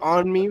already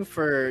on me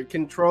for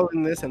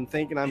controlling this and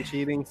thinking I'm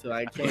cheating, so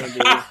I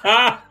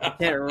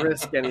can't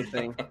risk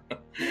anything.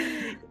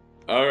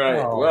 All right.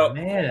 Oh, well,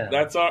 man.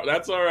 that's all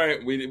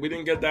right. We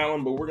didn't get that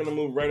one, but we're gonna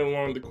move right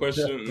along to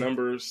question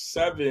number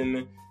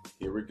 7.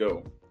 Here we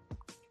go.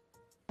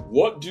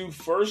 What do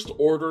First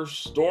Order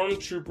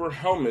Stormtrooper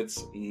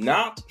helmets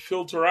not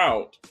filter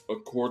out,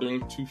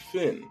 according to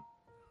Finn?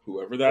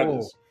 Whoever that Oh.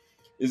 is.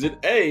 Is it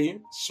A,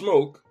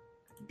 smoke,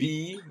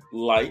 B,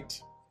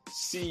 light,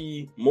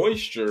 C,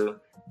 moisture,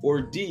 or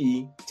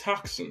D,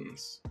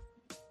 toxins?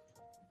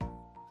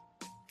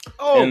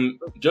 Oh, And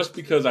just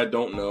because I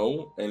don't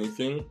know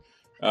anything,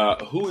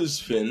 who is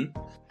Finn?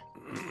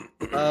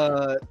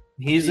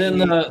 He's in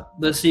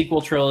the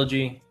sequel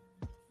trilogy.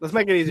 let's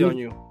make it easy on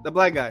you. The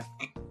black guy.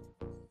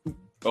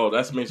 Oh,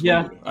 that's Mace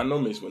Yeah. Windu. I know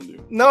Mace Windu.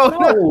 No.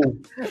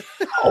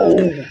 Oh,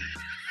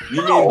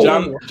 You mean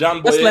John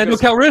That's Boyega? Lando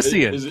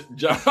Calrissian. Is it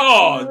John?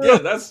 Oh, yeah,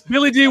 that's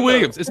Billy D.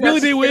 Williams. It's Billy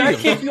D. Can I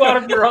Williams. kick you out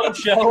of your own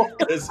show?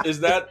 is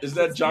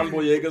that John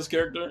Boyega's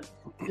character?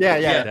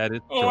 Yeah. That is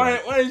Oh,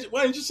 correct.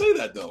 why didn't you say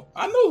that though?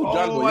 I know who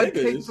John Oh, I Boyega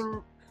picked is.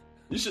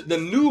 You should the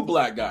new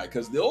black guy,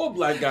 because the old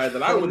black guy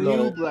that I The would new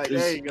know black- is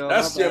there you go.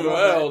 that's My bad, Samuel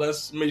my bad. L.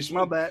 That's Mace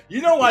My Windu. bad.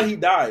 You know why he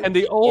died? And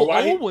the Or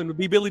why he- old one would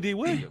be Billy D.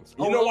 Williams.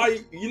 You know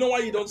why? You know why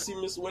you don't see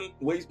Mace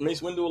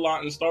Windu a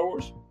lot in Star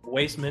Wars?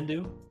 Waste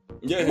Mindu.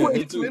 Yeah,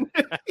 me too.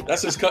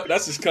 That's his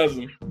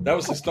cousin. That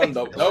was his stunt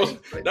double.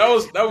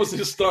 That was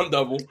his stunt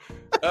double.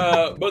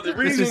 But the This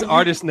reason is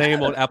artist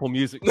name on Apple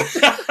Music.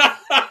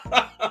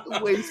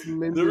 Waste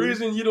Mindu. the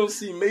reason you don't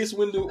see Mace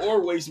Windu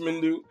or Waste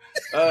Windu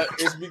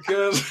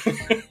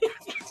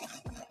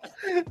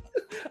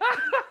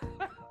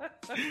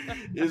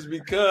is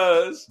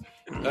because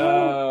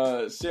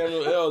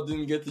Samuel L.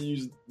 didn't get to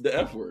use the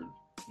F word.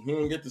 He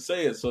didn't get to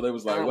say it, so they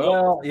was like,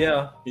 "Well,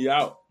 yeah, he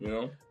out." You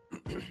know,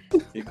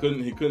 he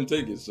couldn't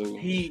take it. So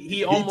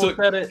he almost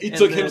said it. He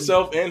took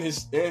himself and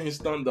his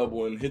stunt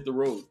double and hit the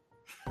road.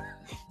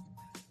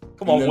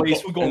 Come on,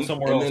 Waste. We're going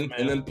somewhere else, man.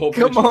 And then Pulp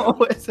Come Fiction.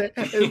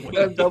 on,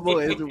 his double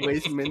is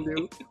Waste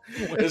Mindu.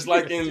 It's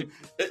like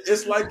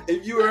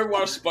if you ever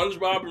watch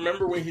SpongeBob.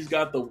 Remember when he's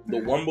got the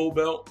Wumbo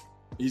belt?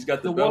 He's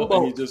got the belt, Wumbo.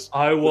 and he just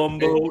I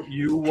Wumbo,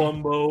 you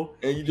Wumbo,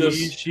 and you just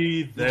he,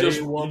 she, they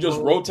you just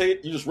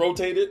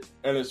rotate it,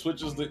 and it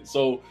switches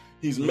so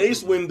he's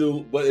Mace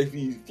Windu, but if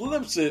he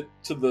flips it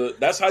to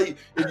that's how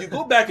if you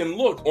go back and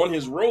look on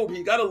his robe,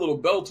 he got a little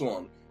belt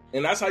on,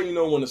 and that's how you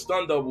know when the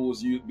stunt double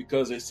is used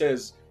because it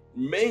says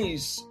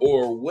Mace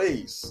or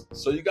Waste.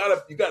 So you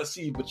gotta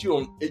see, but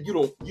you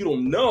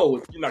don't know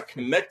if you're not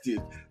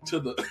connected to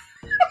the.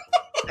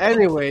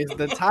 Anyways,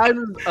 the time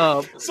is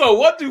up. So,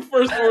 what do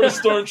First Order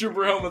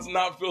Stormtrooper helmets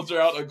not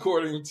filter out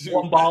according to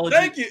Wombology?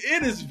 Thank you.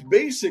 It is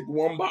basic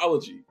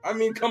wombology. I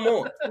mean, come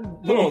on,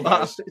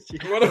 guys.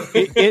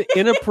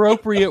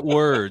 Inappropriate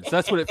words.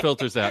 That's what it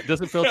filters out. It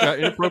doesn't filter out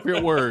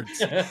inappropriate words.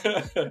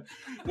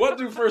 What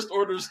do First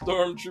Order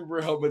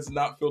Stormtrooper helmets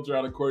not filter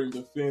out according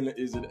to Finn?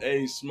 Is it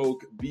A,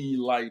 smoke, B,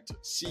 light,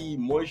 C,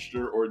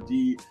 moisture, or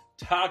D,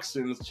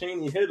 toxins?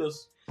 Cheney, hit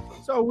us.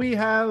 So we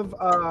have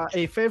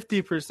a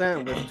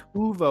 50% with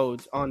 2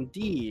 votes on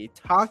D,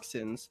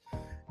 toxins,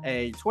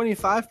 a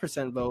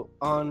 25% vote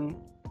on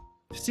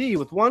C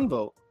with 1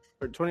 vote,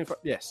 or 25,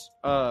 yes,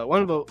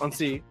 1 vote on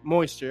C,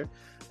 moisture,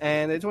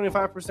 and a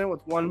 25%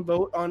 with 1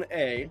 vote on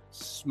A,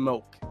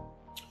 smoke.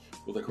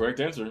 Well, the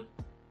correct answer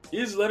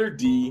is letter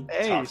D,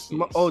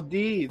 toxins.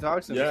 D,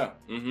 toxins. Yeah,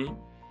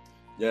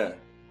 yeah,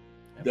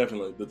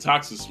 definitely. The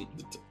toxins.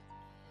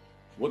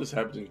 What is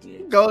happening to me?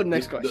 Go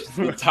next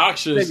question. The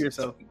toxic. Save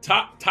yourself.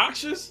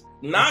 Toxic?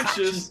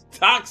 Noxious?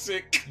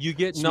 Toxic? You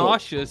get Smoke.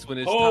 nauseous when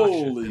it's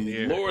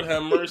Holy Lord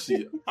have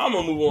mercy. I'm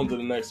going to move on to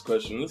the next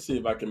question. Let's see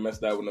if I can mess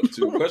that one up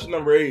too. Question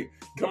number 8.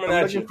 Coming I'm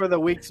at looking you. for the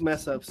week's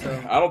mess up. So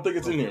I don't think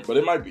it's in here, but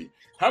it might be.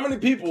 How many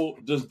people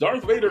does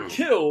Darth Vader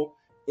kill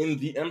in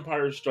The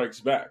Empire Strikes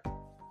Back?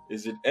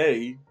 Is it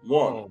A,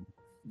 1,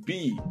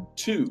 B,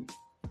 2,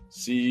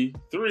 C,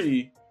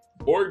 3,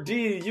 or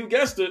D, you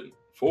guessed it,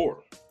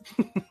 4?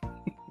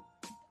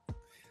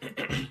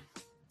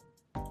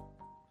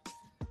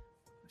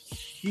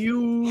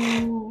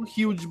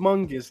 Huge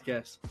mungus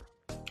guess.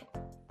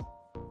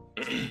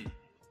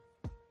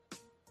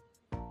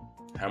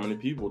 How many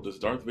people does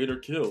Darth Vader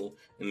kill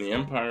in The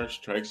Empire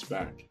Strikes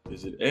Back?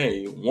 Is it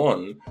A,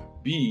 1,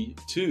 B,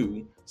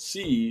 2,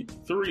 C,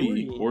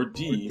 3, or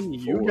D, 4?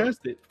 You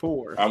guessed it,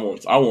 4. I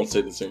won't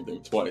say the same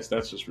thing twice.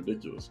 That's just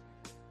ridiculous.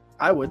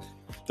 I would.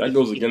 That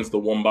goes against the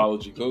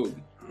wombology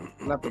code.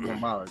 Not the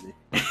wombology.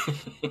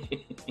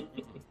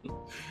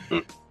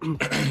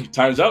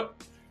 Time's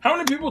up. How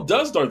many people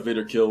does Darth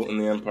Vader kill in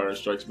The Empire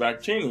Strikes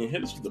Back? Cheney,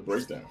 hit us with the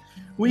breakdown.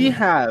 We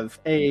have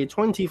a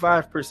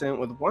 25%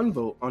 with 1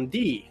 vote on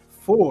D,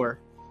 4,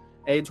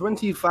 a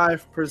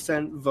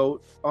 25%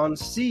 vote on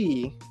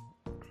C,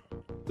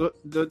 the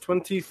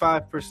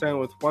 25%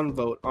 with 1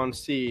 vote on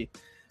C,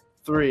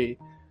 3,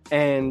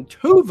 and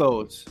 2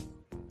 votes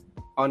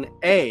on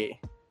A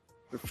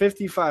for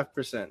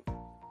 55%.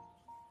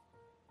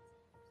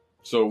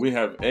 So we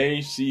have A,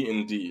 C,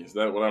 and D. Is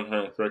that what I'm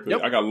hearing correctly?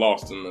 Yep. I got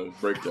lost in the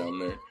breakdown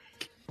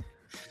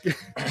there.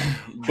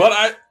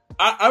 But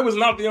I was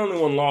not the only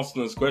one lost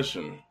in this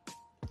question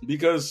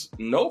because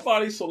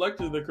nobody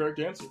selected the correct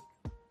answer.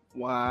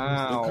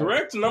 Wow. The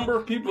correct number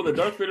of people that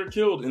Darth Vader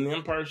killed in The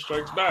Empire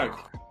Strikes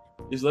Back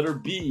is letter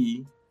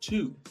B,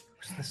 2.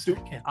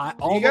 I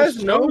you guys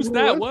almost know chose who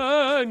that it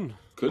one.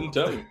 Couldn't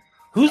tell you.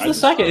 Who's the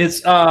second?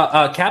 It's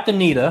Captain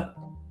Nita.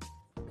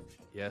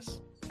 Yes.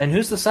 And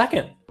who's the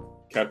second?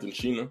 Captain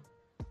Sheena.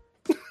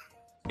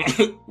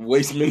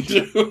 Waste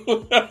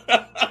Mindu.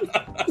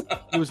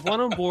 There was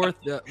one on board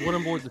the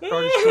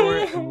Star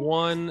Destroyer, and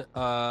one.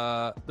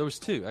 There was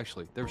 2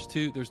 actually. There was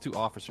 2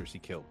 officers he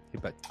killed.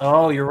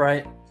 Oh, you're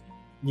right.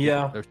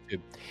 Yeah, there's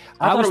 2.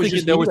 I was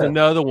thinking there was Nita.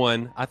 another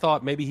one. I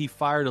thought maybe he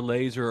fired a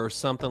laser or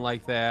something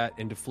like that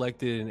and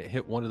deflected, and it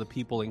hit one of the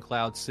people in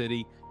Cloud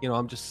City.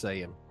 I'm just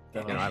saying.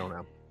 I don't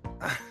know.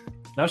 That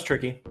was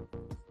tricky.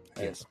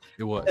 Yes,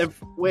 it was.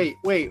 Wait.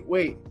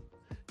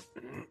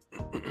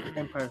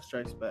 Empire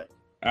Strikes Back.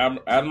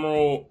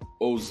 Admiral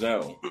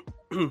Ozell.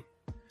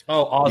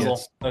 Oh, Ozzel.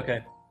 Yes. Okay.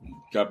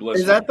 God bless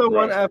Is you. that the Right.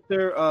 one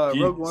after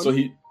Rogue One? So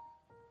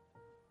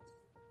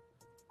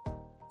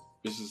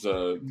this is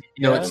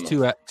No, it's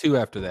 2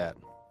 after that.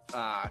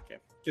 Okay.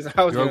 Because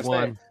I was Rogue going to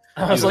One. say.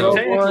 I was Rogue like,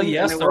 One, technically,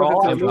 yes, and they're all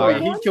Welcome to the Empire.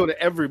 Movie, he killed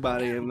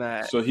everybody in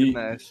that. So in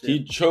that shit.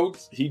 he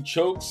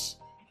chokes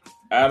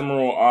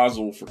Admiral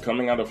Ozzel for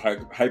coming out of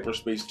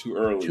hyperspace too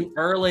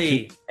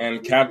early.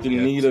 And Captain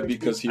Nita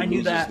because he I knew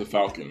loses that. the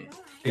Falcon.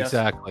 Yes.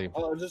 Exactly.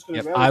 Oh, I was just gonna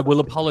Yep. remember. I will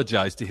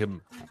apologize to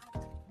him.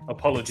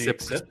 Apology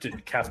Except-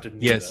 accepted, Captain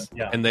Nita. Yes,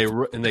 Yeah. and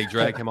they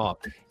drag him off.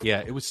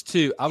 Yeah, it was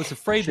 2. I was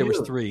afraid there was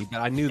Shoot. 3, but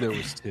I knew there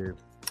was 2.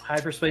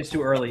 Hyperspace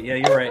too early. Yeah,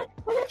 you're right.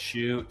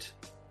 Shoot.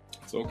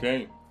 It's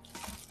okay.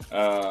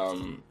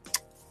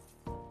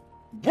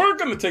 We're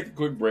going to take a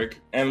quick break,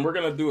 and we're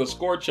going to do a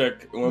score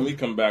check when we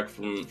come back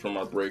from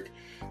our break.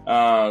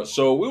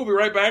 So we'll be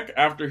right back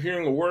after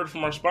hearing a word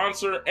from our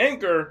sponsor,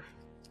 Anchor.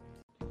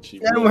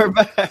 We're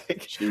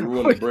back. She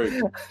ruined the break.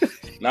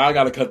 Now I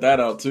got to cut that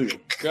out, too.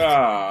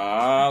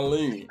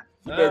 Golly.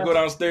 You better go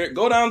downstairs.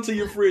 Go down to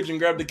your fridge and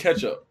grab the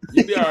ketchup.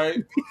 You'll be all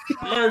right.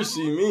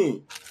 Mercy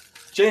me.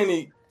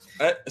 Cheney,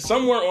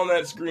 somewhere on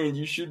that screen,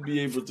 you should be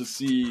able to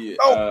see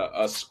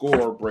a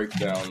score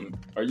breakdown.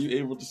 Are you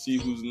able to see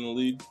who's in the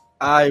lead?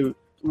 I'll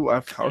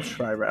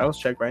try. I'll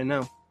check right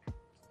now.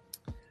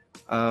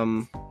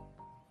 The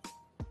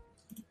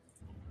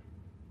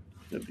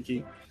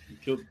key. You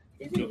killed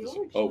this.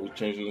 Oh, we're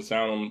changing the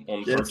sound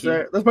on Yes, part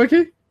sir. two. That's my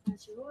key.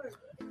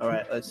 All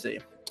right. Let's see.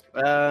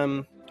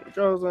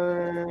 Controls.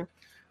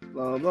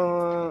 Blah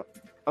blah.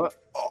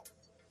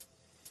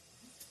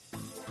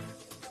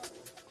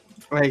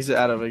 I exit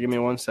out of it. Give me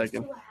 1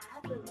 second.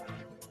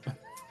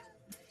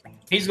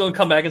 He's going to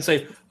come back and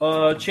say,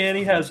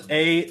 Channy has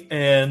 8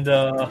 and...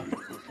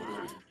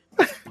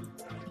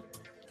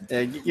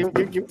 Yeah,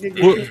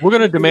 We're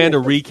going to demand a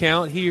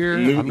recount here.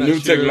 New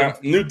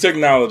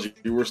technology.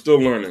 We're still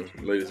learning,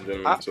 ladies and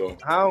gentlemen. So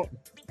how?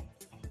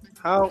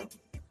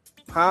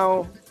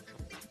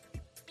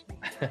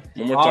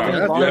 one more time.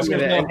 As long as You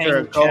there's have- no enter a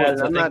hanging code. chads, I I'm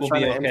think not we'll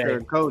trying be to enter a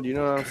okay. code. You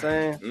know what I'm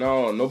saying?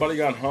 No, nobody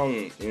got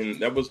hung in.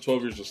 That was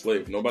 12 Years a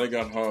Slave. Nobody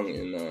got hung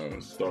in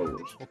Star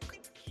Wars.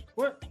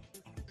 What?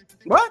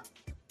 What?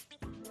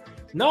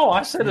 No,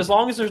 I said as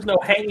long as there's no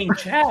hanging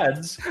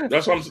chads.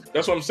 That's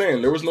what I'm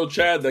saying. There was no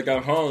Chad that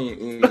got hung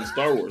in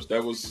Star Wars.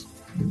 That was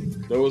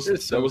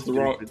It's so the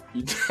wrong.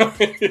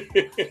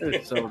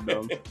 It's so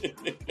dumb.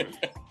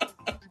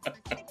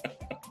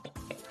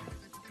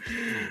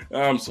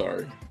 I'm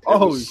sorry.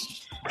 Oh,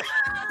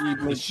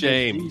 The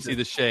shame. You see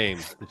the shame.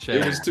 The It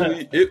shame. was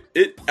too.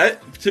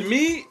 To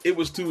me, it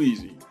was too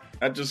easy.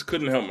 I just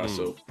couldn't help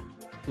myself.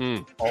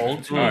 Old.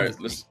 All right,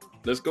 let's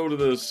go to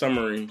the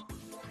summary.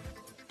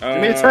 Give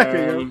me a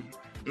second,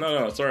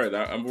 No, it's all right.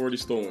 I'm already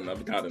stolen.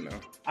 I've got it now.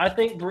 I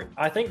think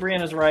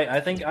Brianna's right. I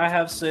think I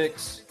have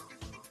 6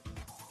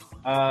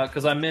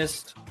 because I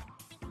missed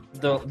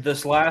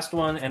this last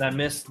one and I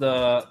missed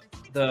the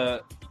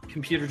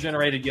computer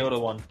generated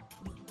Yoda one.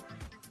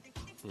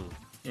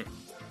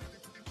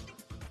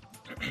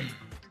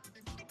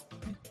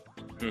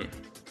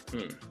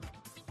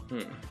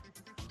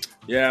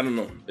 Yeah, I don't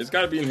know. It's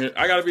got to be in here.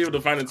 I got to be able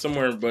to find it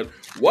somewhere, but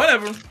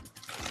whatever.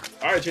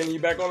 All right, Cheney, you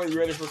back on it? You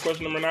ready for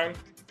question number 9?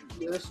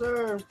 yes,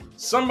 sir.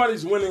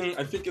 Somebody's winning.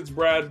 I think it's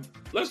Brad.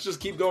 Let's just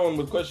keep going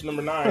with question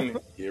number 9.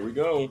 Here we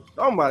go.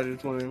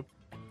 Somebody's winning.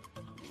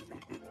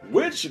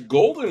 Which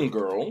Golden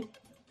Girl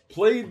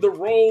played the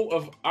role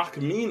of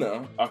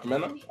Akamena?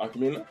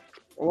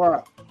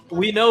 What?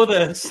 We know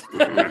this.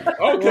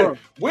 Okay.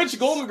 Which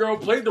Golden Girl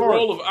played the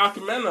role of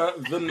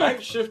Akamena, the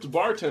night shift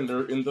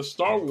bartender in the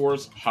Star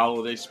Wars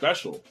Holiday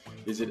Special?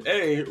 Is it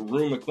A,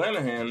 Rue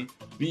McClanahan,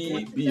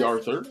 B, B.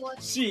 Arthur,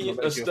 C,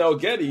 Estelle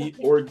Getty,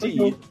 or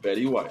D,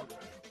 Betty White?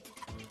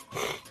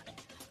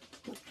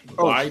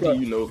 Why do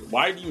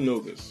you know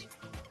this?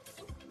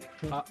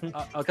 I'll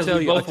 'Cause tell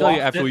we you. I'll both tell you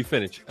watched after it. we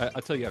finish.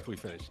 I'll tell you after we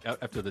finish.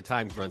 After the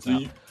time runs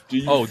out. Do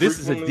you Oh, this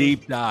is a frequently-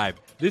 deep dive.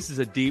 This is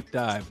a deep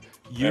dive.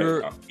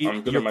 Your I'm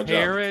good your at my job.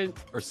 parent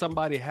or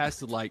somebody has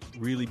to like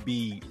really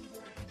be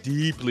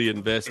deeply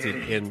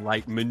invested in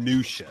like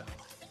minutia.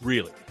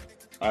 Really,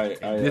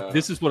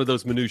 this is one of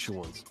those minutia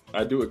ones.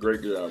 I do a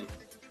great job.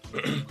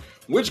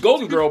 Which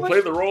Golden Girl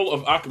played the role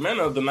of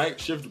Akamena, the night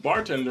shift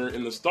bartender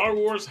in the Star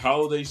Wars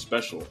Holiday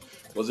Special?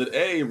 Was it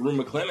A, Rue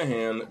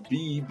McClanahan,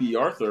 B, B.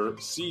 Arthur,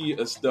 C,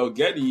 Estelle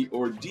Getty,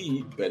 or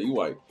D, Betty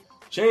White?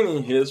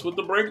 Cheney, hit us with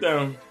the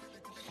breakdown.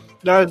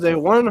 That is a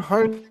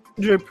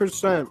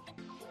 100%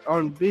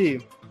 on B.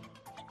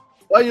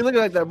 Why are you looking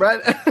like that,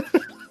 Brad? Oh.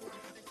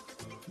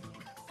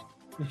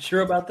 You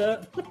sure about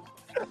that?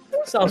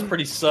 Sounds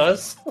pretty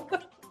sus.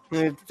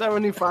 It's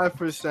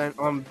 75%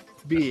 on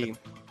B.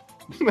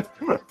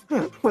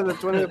 With a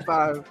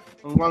 25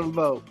 and 1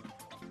 vote.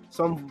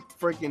 Some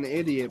freaking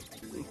idiot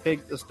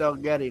picked Estelle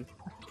Getty.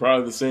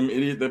 Probably the same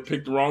idiot that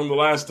picked wrong the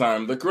last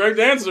time. The correct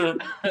answer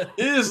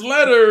is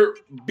letter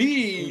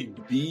B,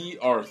 B.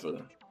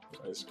 Arthur.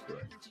 That's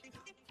correct.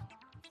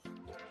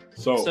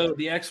 So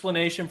the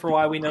explanation for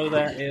why we know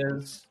that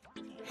is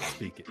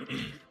Speak it.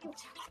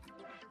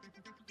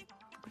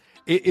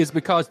 It is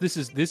because this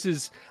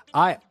is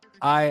I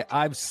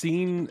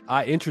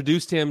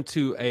introduced him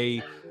to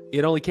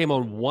it only came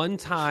on one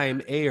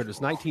time aired. It was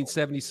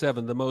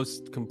 1977, the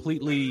most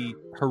completely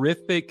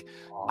horrific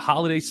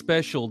holiday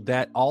special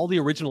that all the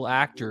original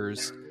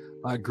actors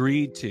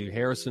agreed to.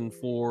 Harrison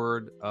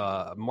Ford,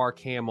 Mark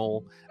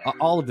Hamill,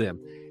 all of them.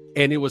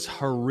 And it was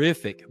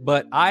horrific,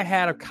 but I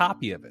had a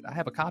copy of it. I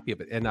have a copy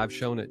of it, and I've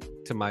shown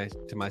it to my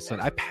son.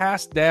 I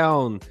passed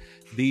down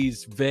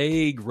these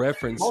vague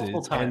references,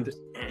 multiple times.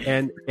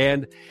 and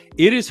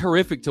it is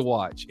horrific to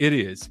watch. It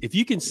is. If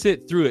you can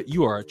sit through it,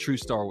 you are a true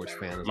Star Wars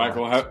fan.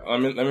 Michael, let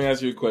me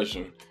ask you a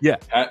question. Yeah.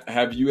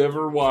 Have you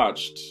ever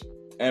watched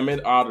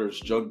Emmett Otter's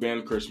Jug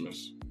Band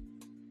Christmas.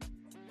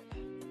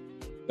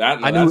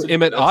 I know who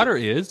Emmett Otter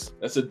is.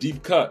 That's a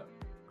deep cut.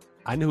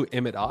 I know who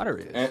Emmett Otter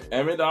is.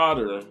 Emmett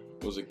Otter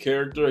was a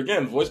character,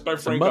 again, voiced by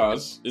Frank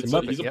Oz. He's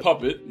a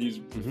puppet. He's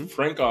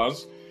Frank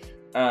Oz.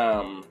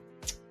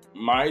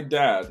 My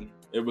dad,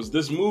 it was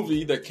this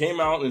movie that came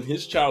out in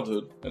his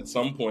childhood at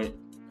some point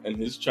in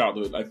his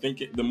childhood. I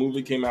think the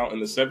movie came out in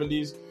the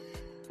 70s.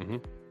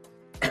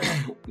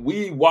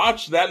 We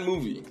watched that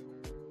movie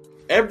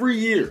every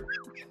year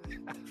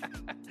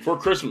for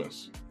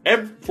Christmas.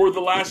 For the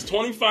last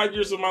 25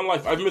 years of my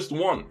life, I've missed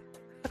one.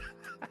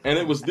 And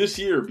it was this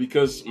year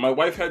because my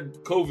wife had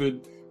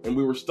COVID and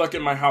we were stuck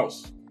in my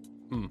house.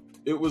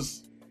 It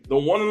was the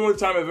one and only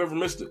time I've ever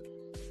missed it.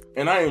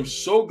 And I am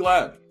so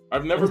glad.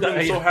 I've never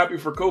been so happy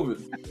for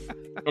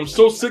COVID. I'm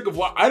so sick of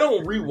I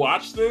don't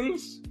rewatch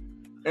things.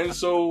 And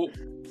so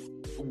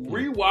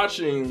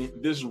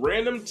rewatching this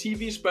random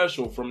TV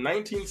special from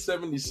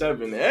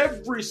 1977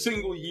 every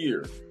single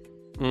year.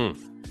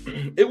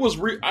 It was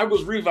I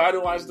was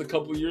revitalized a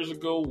couple years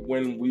ago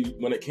when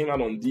it came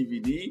out on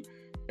DVD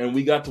and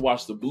we got to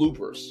watch the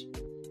bloopers.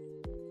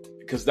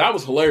 Because that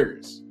was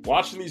hilarious.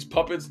 Watching these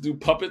puppets do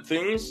puppet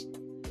things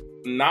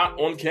not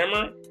on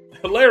camera,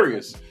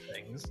 hilarious.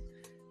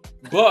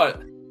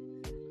 But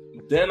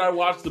then I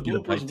watched the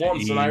bloopers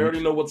once and I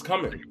already know what's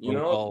coming. You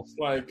know, it's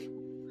like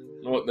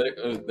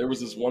there was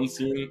this one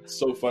scene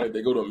so funny.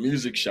 They go to a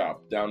music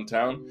shop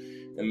downtown,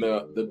 and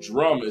the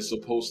drum is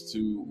supposed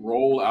to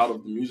roll out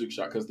of the music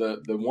shop because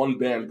the one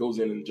band goes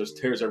in and just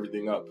tears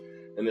everything up,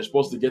 and they're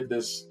supposed to get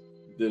this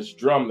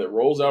drum that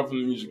rolls out from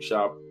the music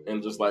shop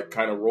and just like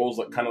kind of rolls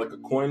like a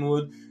coin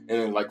would,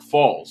 and then like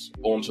falls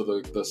onto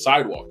the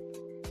sidewalk.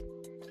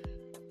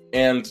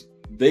 And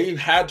they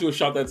had to have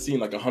shot that scene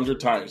like 100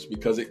 times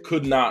because it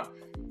would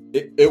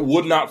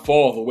not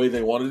fall the way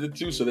they wanted it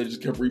to, so they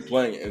just kept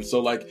replaying it. And so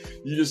like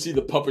you just see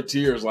the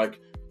puppeteers like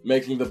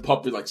making the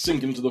puppet like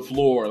sink into the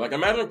floor. Like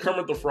imagine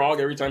Kermit the Frog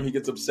every time he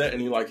gets upset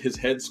and he like his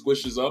head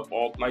squishes up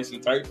all nice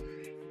and tight.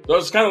 So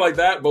it's kind of like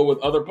that, but with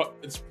other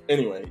puppets.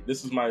 Anyway,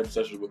 this is my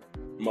obsession with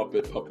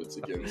Muppet puppets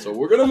again. So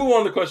we're gonna move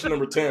on to question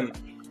number 10.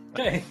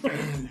 Okay,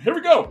 here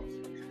we go.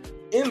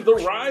 In The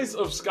Rise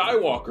of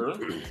Skywalker,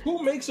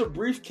 who makes a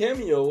brief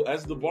cameo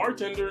as the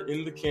bartender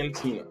in the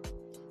cantina?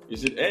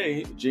 Is it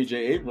A, J.J.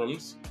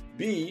 Abrams,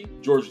 B,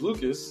 George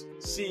Lucas,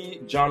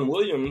 C, John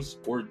Williams,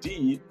 or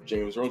D,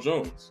 James Earl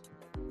Jones?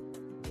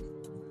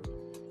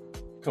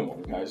 Come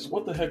on, guys.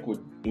 What the heck would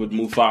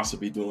Mufasa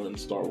be doing in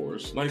Star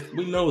Wars? Like,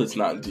 we know it's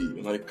not D.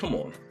 Like, come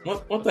on.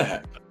 What the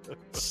heck?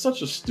 It's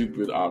such a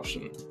stupid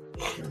option.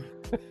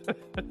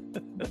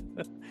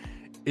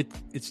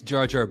 It's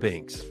Jar Jar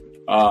Binks.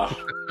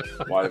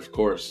 Why, of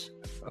course.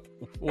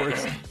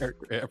 Worst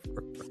character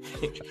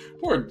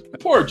ever.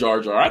 Poor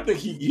Jar Jar. I think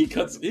he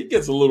gets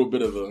a little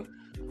bit of the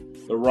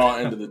raw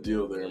end of the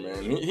deal there,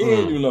 man. He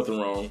ain't do nothing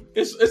wrong.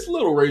 It's a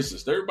little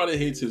racist. Everybody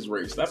hates his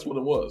race. That's what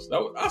it was.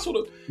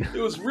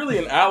 It was really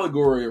an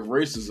allegory of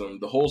racism.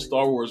 The whole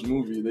Star Wars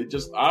movie. They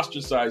just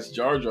ostracized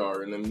Jar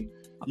Jar, and then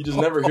you just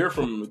never hear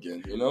from him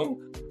again. You know.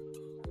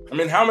 I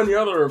mean, how many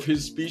other of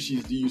his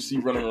species do you see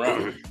running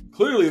around?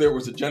 Clearly, there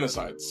was a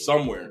genocide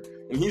somewhere.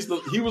 And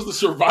he was the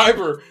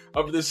survivor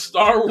of this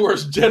Star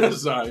Wars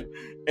genocide.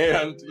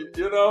 And,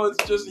 you know,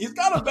 it's just, he's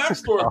got a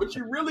backstory, but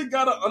you really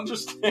got to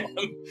understand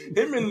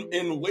him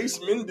and Wace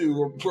Windu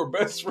were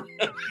best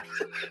friends.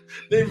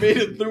 They made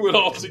it through it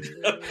all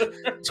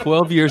together.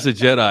 12 Years of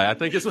Jedi, I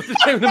think is what the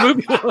name of the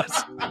movie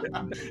was.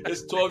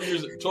 It's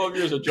 12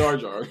 years of Jar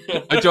Jar.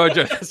 A Jar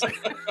Jar.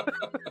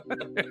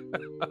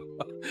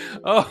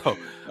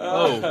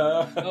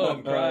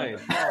 I'm crying.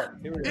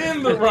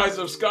 In The Rise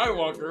of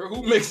Skywalker,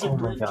 who makes a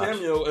brief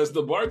cameo as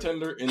the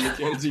bartender in the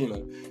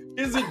cantina?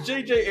 Is it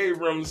J.J.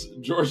 Abrams,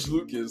 George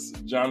Lucas,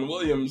 John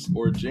Williams,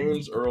 or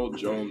James Earl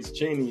Jones?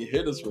 Cheney,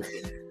 hit us with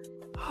it.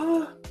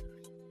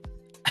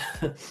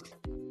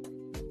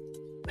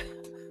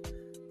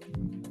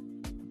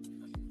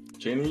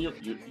 Cheney, you're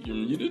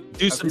muted?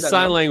 Do some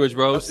sign language,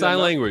 bro. Sign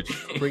language.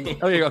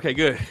 Okay,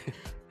 good.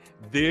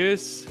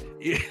 This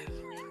is...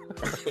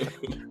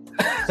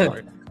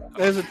 Sorry.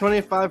 There's a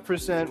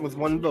 25% with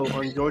one vote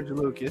on George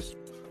Lucas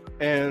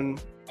and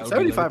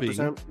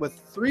 75% with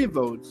 3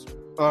 votes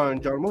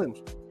on John Williams.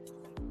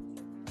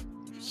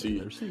 C.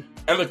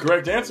 And the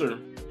correct answer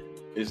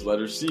is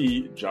letter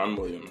C, John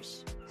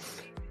Williams.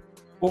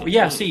 Well,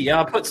 yeah, C.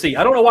 Yeah, I put C.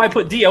 I don't know why I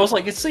put D. I was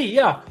like, it's C.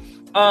 Yeah.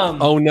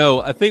 Oh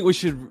no! I think we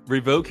should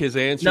revoke his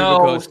answer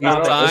because he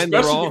signed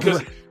wrong.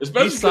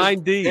 Especially he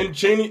signed D. In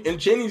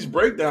Cheney's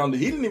breakdown,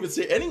 he didn't even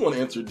say anyone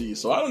answered D.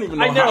 So I don't even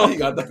know, how he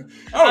got that.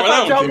 I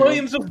thought John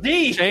Williams was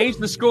D. Change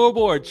the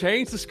scoreboard. No.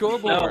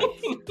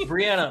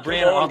 Brianna,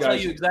 I'll tell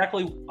you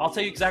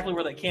exactly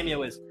where that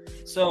cameo is.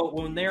 So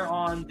when they're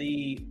on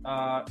the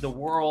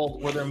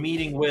world where they're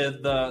meeting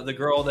with the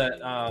girl that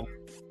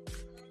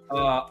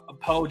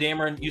Poe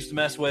Dameron used to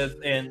mess with,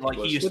 and like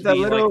he used with to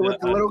be the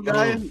little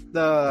guy,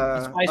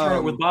 the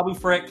Spice with Babu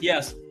Frick.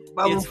 Yes,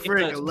 Babu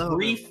Frick.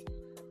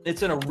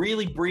 It's in a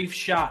really brief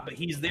shot, but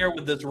he's there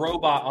with this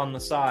robot on the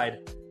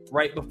side,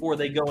 right before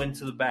they go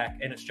into the back,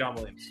 and it's John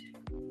Williams.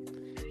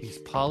 He's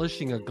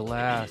polishing a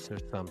glass or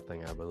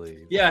something, I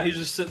believe. Yeah, he's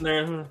just sitting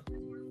there.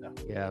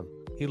 Yeah.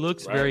 He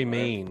looks Right, very right.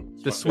 mean.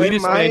 The In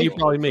sweetest my- man you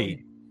probably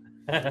meet.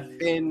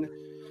 In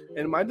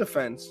my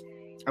defense,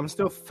 I'm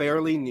still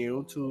fairly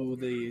new to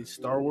the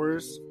Star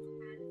Wars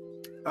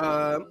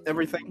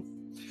everything.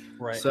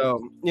 Right.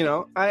 So,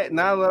 I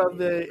not a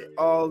lot of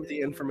all the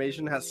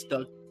information has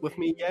stuck with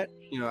me yet.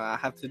 I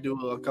have to do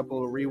a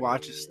couple of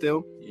rewatches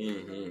still.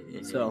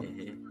 So-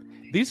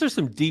 These are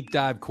some deep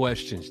dive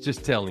questions,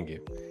 just telling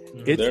you.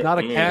 It's They're- not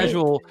a I mean,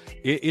 casual,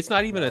 it's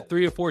not even a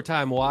 3 or 4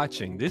 time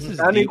watching. This is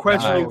Any deep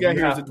question you dive. get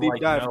You here is a have to, deep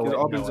like, dive know because it,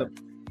 Albany's know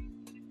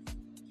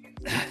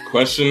a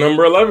Question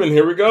number 11.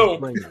 Here we go.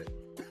 Bring it.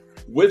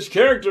 Which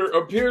character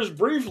appears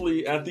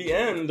briefly at the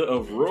end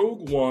of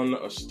Rogue One,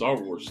 a Star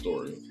Wars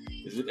story?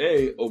 Is it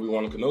A,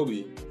 Obi-Wan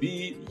Kenobi,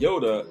 B,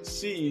 Yoda,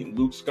 C,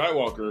 Luke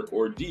Skywalker,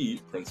 or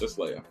D, Princess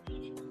Leia?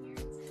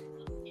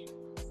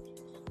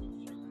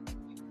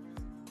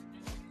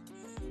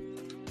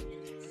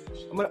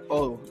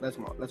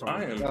 that's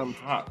I wrong. am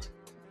hot.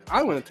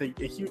 I'm gonna take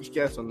a huge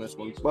guess on this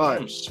one,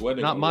 but I'm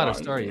sweating. Not a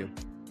modest, lot. are you?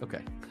 Okay.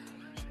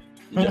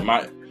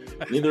 Yeah,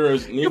 neither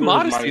is Your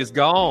modesty is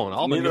gone.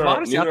 All neither your are-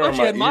 modesty. I neither thought are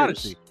you had my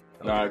modesty. ears.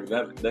 Nah,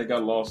 that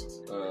got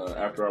lost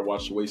after I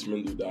watched Waste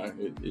Mindu die.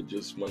 It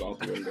just went out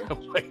the window.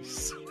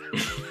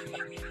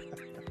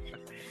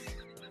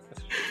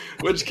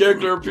 Which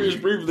character appears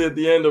briefly at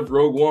the end of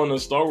Rogue One, a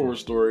Star Wars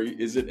story?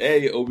 Is it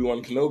A,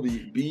 Obi-Wan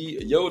Kenobi, B,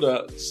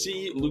 Yoda,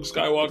 C, Luke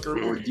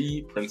Skywalker, or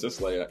D, Princess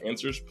Leia?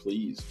 Answers,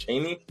 please.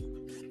 Cheney?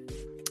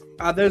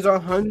 there's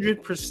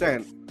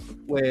 100%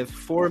 with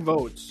 4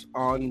 votes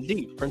on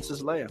D,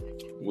 Princess Leia.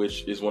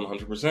 Which is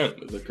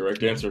 100% the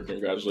correct answer.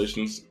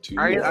 Congratulations to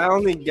I you.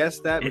 only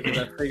guessed that because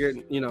I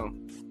figured,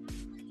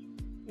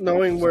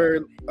 knowing where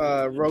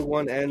Rogue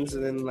One ends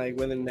and then like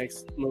when the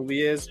next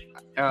movie is,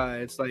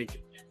 it's like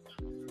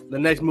the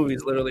next movie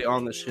is literally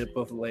on the ship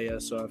of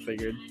Leia, so I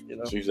figured,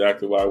 That's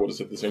exactly why I would have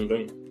said the same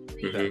thing.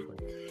 Exactly.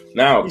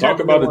 Now, You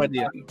talking have about no a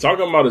idea.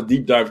 talking about a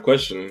deep dive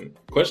question.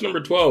 Question number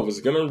 12 is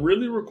going to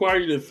really require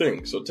you to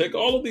think. So take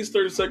all of these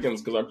 30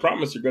 seconds because I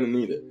promise you're going to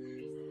need it.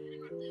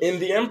 In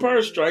The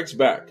Empire Strikes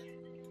Back,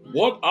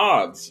 what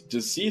odds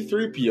does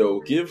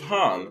C-3PO give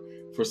Han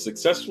for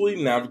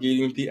successfully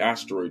navigating the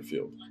asteroid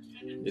field?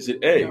 Is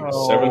it A, No.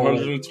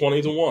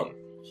 720 to 1,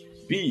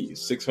 B,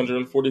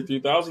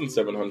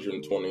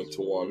 643,720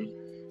 to 1,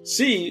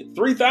 C,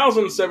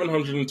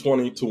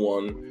 3,720 to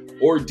 1,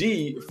 or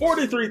D,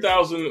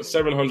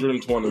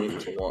 43,720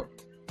 to 1?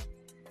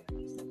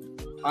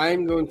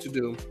 I'm going to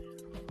do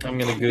I'm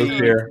gonna goof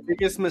here. the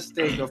biggest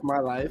mistake of my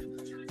life,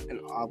 and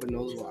Alvin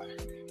knows why.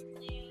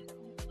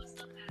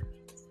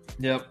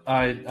 Yep,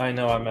 I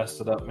know I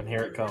messed it up, and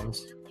here it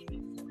comes.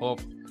 Oh,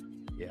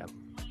 yeah.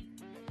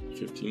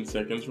 15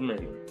 seconds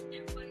remaining.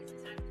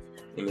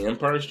 In The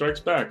Empire Strikes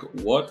Back,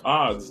 what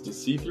odds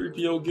does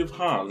C-3PO give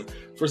Han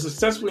for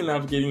successfully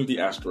navigating the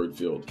asteroid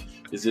field?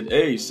 Is it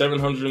A,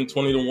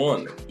 720 to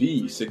 1,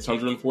 B,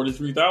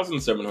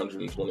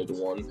 643,720 to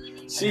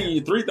 1, C,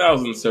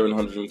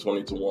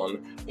 3,720 to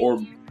 1, or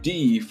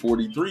D,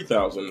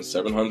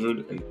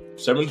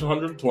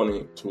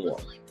 43,720 to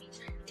 1?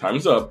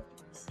 Time's up.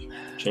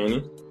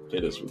 Cheney,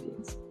 hit us with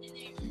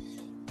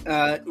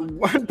it.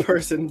 One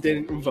person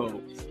didn't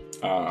vote.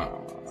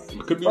 It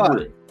could be But-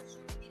 Brie.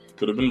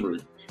 Could have been Brie.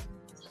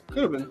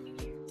 Could have been.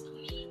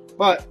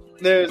 But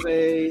there's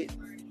a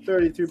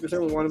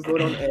 33% with 1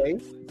 vote on A,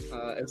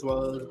 as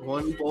well as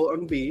 1 vote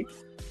on B,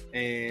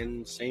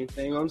 and same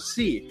thing on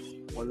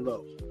C, 1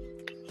 vote.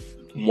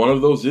 One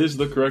of those is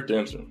the correct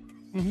answer.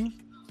 Mm-hmm.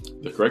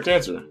 The correct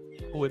answer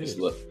Oh, it is,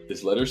 is.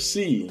 is letter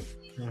C,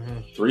 Mm-hmm.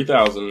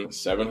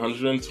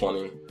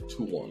 3,720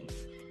 to 1.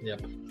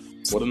 Yep.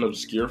 What an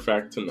obscure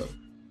fact to know.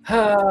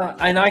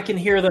 And I can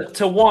hear the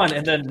to 1,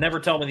 and then never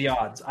tell me the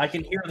odds. I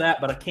can hear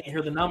that, but I can't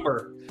hear the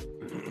number.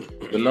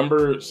 The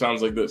number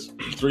sounds like this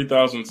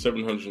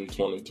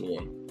 3,720 to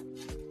 1.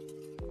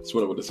 That's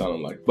what it would have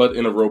sounded like, but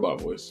in a robot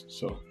voice.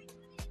 So,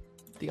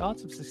 The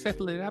odds of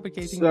successfully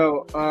navigating.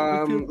 So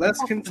let's.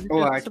 I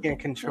I can't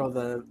control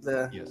the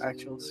Yes.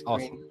 actual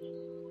screen.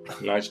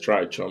 Awesome. nice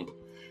try, chump.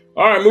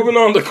 All right, moving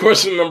on to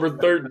question number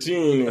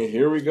 13.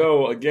 Here we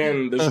go.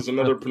 Again, this is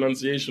another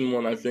pronunciation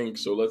one, I think.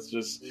 So let's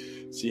just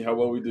see how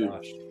well we do.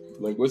 Gosh.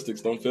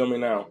 Linguistics, don't fail me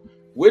now.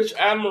 Which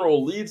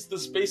admiral leads the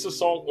space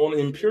assault on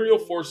Imperial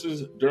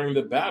forces during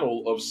the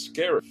Battle of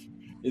Scarif?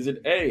 Is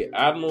it A,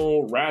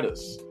 Admiral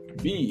Radis,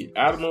 B,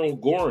 Admiral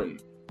Gorin,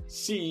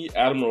 C,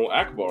 Admiral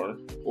Akbar,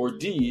 or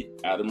D,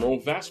 Admiral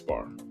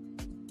Vaspar?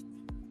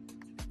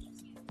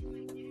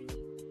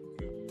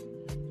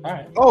 All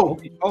right. Oh,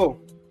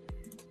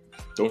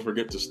 Don't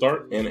forget to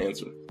start and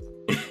answer.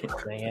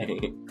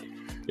 Dang it.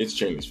 It's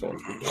Cheney's fault.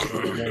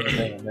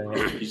 Dang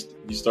it.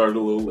 He started a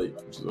little late,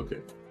 which is okay.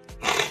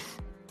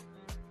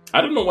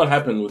 I don't know what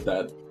happened with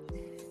that.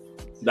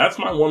 That's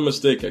my one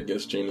mistake, I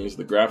guess, Cheney, is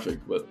the graphic,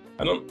 but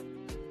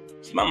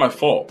it's not my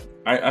fault.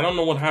 I don't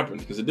know what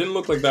happened, because it didn't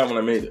look like that when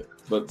I made it.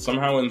 But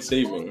somehow in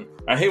saving,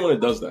 I hate when it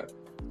does that.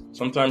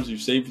 Sometimes you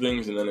save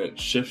things and then it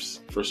shifts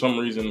for some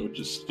reason, which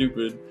is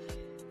stupid.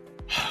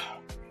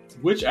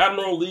 Which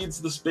admiral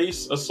leads the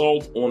space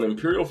assault on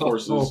Imperial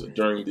forces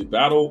during the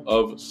Battle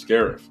of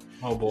Scarif?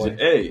 Oh Is boy.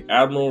 it A,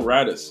 Admiral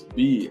Radis,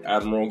 B,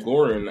 Admiral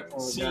Gorin, Oh,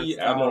 C,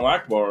 that's Admiral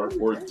Akbar,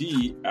 or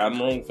D,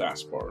 Admiral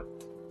Vaspar?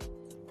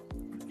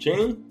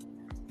 Cheney,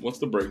 what's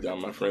the breakdown,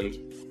 my friend?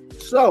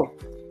 So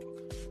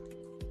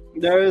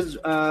there is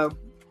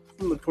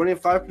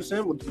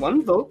 25% with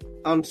one vote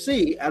on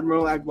C,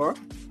 Admiral Akbar.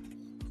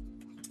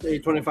 A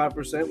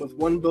 25% with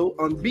one vote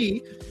on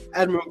B,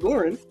 Admiral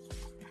Gorin,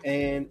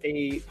 and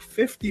a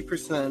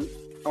 50%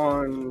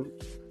 on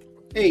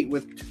A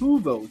with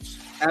two votes,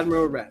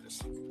 Admiral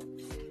Radis.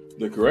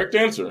 The correct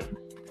answer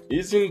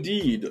is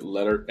indeed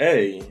letter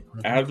A,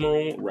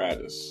 Admiral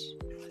Radis.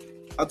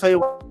 I'll tell you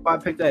why I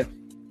picked A.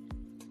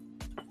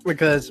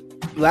 Because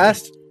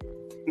last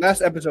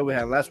episode we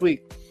had last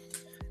week,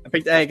 I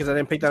picked A because I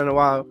didn't pick that in a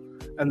while,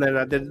 and then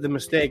I did the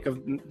mistake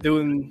of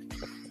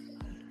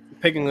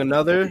picking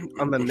another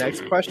on the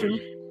next question.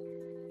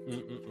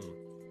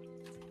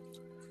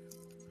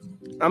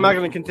 I'm not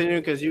going to continue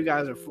because you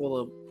guys are full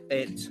of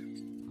it.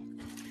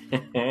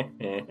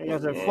 You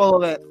guys are full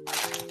of it.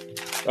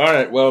 All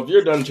right, well, if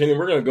you're done, Cheney,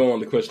 we're going to go on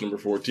to question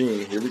number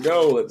 14. Here we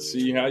go. Let's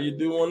see how you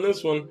do on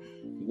this one.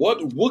 What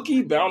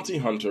Wookiee bounty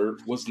hunter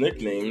was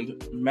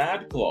nicknamed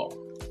Mad Claw?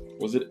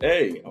 Was it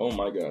A, oh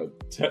my god,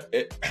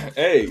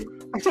 A,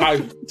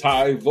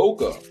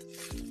 Tyvoka,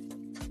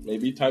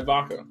 maybe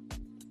Tyvaka,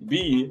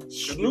 B,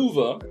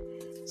 Snuva,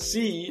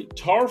 C,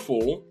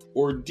 Tarful,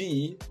 or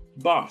D,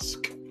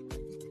 Bosk?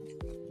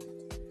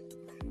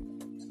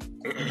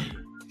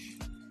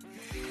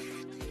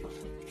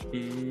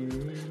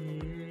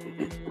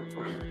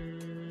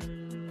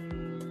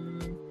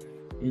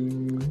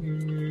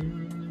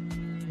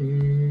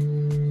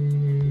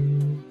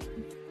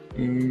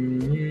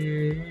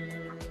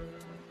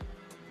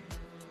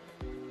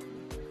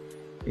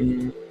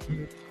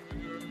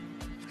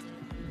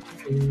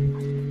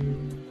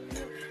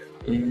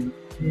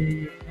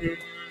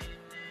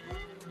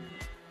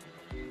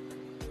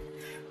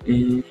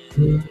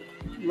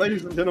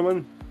 Ladies and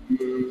gentlemen,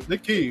 the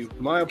key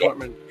to my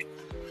apartment.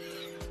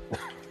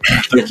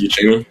 Thank you,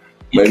 Cheney.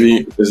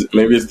 Maybe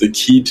it's the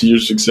key to your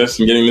success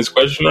in getting this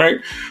question right.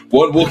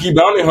 What Wookiee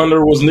bounty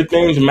hunter was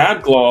nicknamed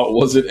Mad Claw?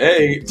 Was it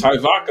A,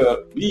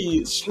 Tyvaka,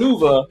 B,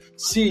 Snuva,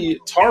 C,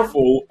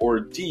 Tarful, or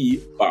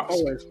D, Bosk?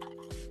 Always.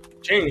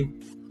 Cheney.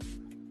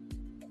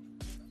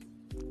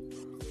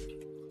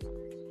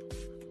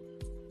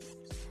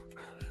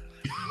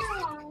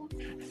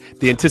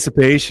 The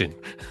anticipation.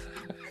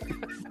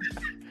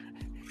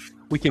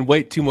 We can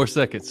wait 2 more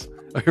seconds.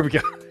 Oh, here we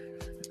go.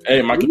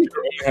 Hey, my computer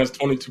only has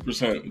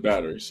 22%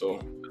 battery, so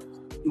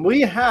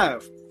We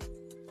have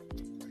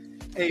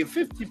a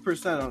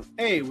 50% on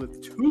A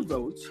with 2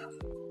 votes,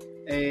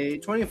 a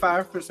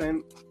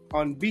 25%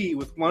 on B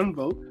with 1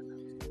 vote.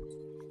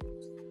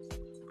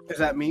 Is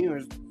that me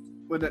or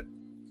would it?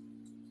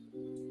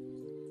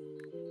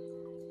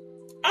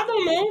 I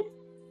don't know.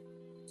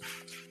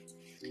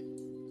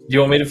 You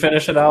want me to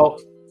finish it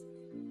out?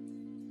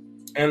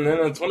 And then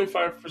a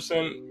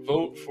 25%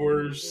 vote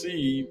for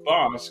C,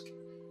 Bosk.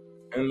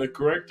 And the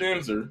correct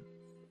answer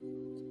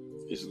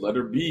is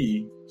letter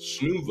B,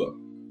 Snuva.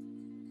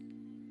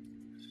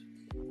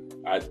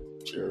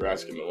 You're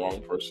asking the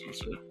wrong person,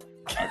 sir.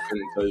 I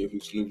couldn't tell you who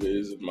Snuva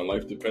is if my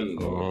life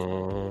depended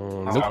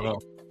on it. I don't know.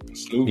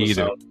 Snuva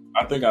Either.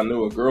 I think I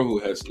knew a girl who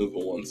had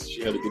Snuva once.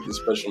 She had to get this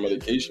special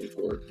medication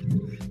for it.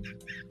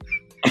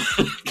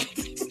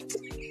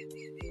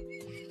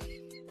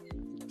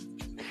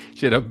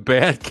 She had a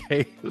bad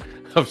case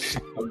of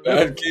A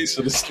bad case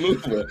of the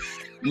Snuva.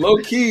 Low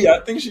key, I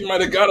think she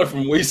might have got it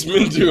from Waste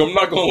Mindu. I'm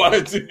not gonna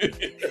lie to you.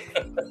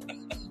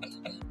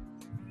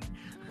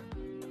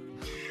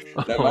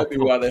 That might be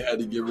why they had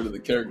to get rid of the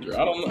character.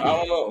 I don't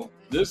know.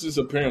 This is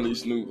apparently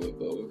Snuva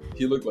though.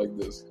 He looked like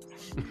this.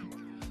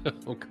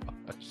 Oh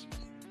gosh.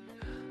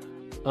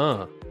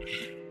 I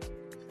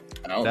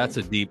don't That's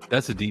know. a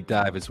deep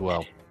dive as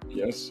well.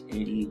 Yes,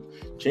 indeed.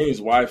 Cheney's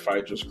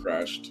Wi-Fi just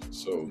crashed,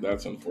 so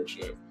that's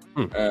unfortunate.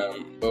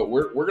 But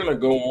we're gonna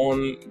go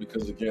on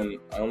because again,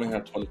 I only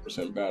have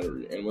 20%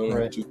 battery, and we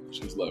only have 2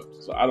 questions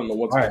left, so I don't know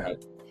what's gonna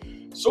happen.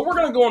 So we're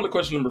gonna go on to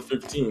question number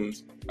 15.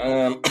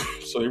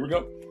 So here we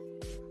go.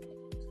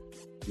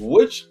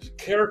 Which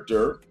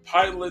character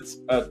pilots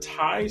a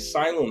TIE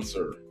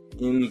silencer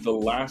in The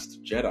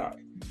Last Jedi?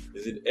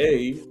 Is it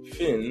A,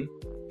 Finn,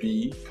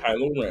 B,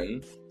 Kylo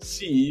Ren,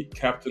 C,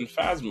 Captain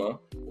Phasma,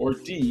 or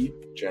D,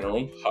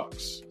 General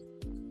Hux?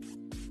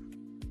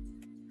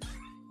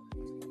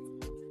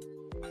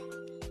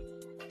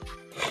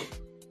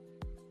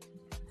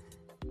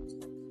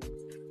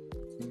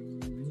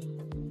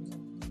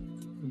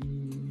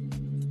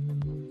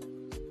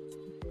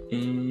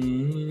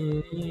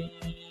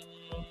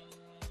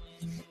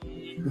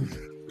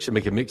 We should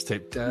make a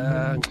mixtape.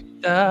 Da,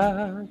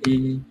 da,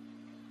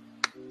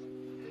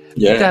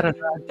 Yeah, da,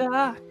 da,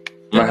 da.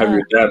 I might have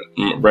your dad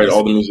write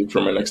all the music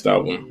for my next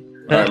album.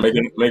 All right, make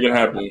it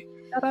happen.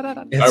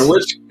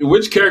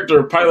 Which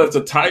character pilots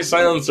a TIE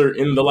silencer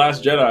in The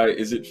Last Jedi?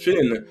 Is it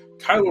Finn,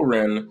 Kylo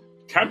Ren,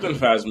 Captain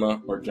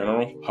Phasma, or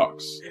General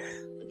Hux?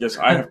 I guess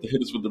I have to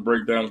hit us with the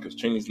breakdown because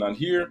Cheney's not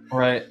here.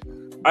 Right.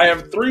 I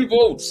have 3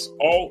 votes.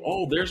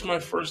 There's my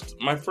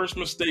first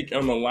mistake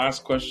on the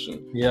last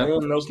question. Yeah.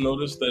 Anyone else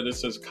notice that it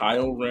says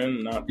Kyle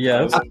Ren, not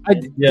Yes.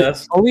 Kylo?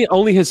 Yes.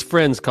 Only his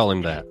friends call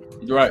him that.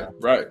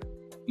 Right.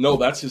 No,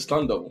 that's his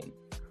stunt double.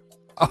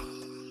 Oh.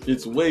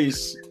 It's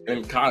Wace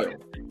and Kyle.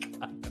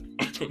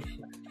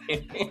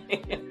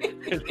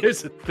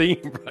 There's a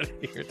theme right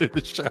here through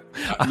the show.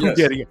 I'm Yes.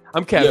 getting it.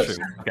 I'm capturing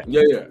it. Okay.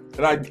 Yeah.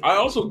 And I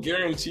also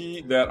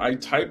guarantee that I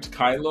typed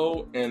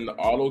Kylo and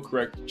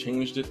autocorrect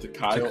changed it to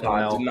Kyle, and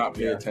I did not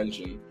pay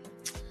attention.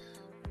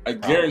 I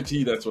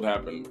guarantee that's what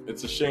happened.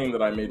 It's a shame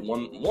that I made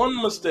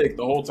one mistake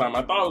the whole time.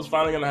 I thought I was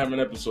finally going to have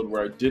an episode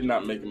where I did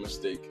not make a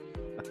mistake.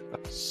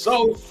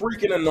 So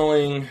freaking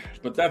annoying,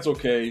 but that's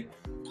okay.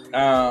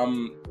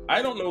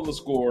 I don't know the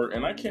score,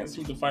 and I can't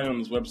seem to find it on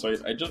this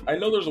website. I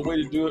know there's a way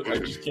to do it. I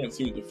just can't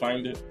seem to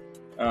find it.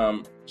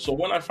 So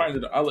when I find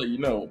it, I'll let you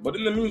know. But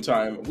in the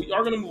meantime, we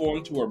are going to move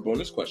on to our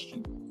bonus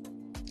question.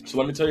 So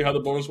let me tell you how the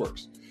bonus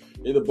works.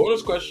 The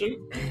bonus question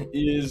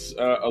is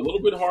a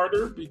little bit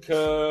harder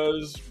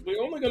because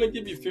we're only going to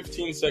give you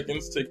 15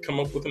 seconds to come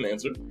up with an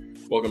answer.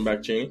 Welcome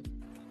back, Cheney.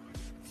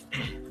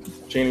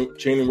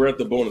 Cheney, we're at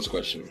the bonus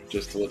question,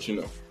 just to let you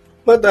know.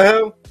 What the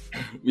hell?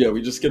 Yeah,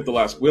 we just skipped the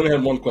last. We only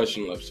had one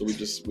question left, so we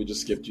just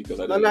skipped you because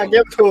I didn't. I'm not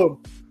give to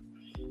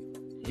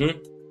him.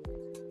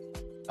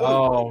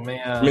 Oh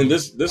man. I mean,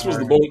 this was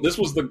this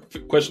was the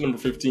question number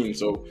 15.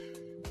 So,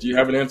 do you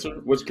have an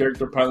answer? Which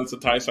character pilots a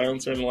TIE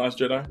silencer in The Last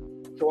Jedi?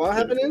 Do I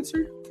have an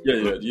answer?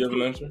 Yeah. Do you have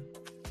an answer?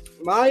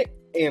 My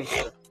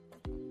answer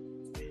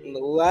in The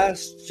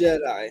Last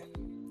Jedi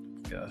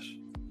Gosh.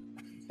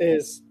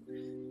 is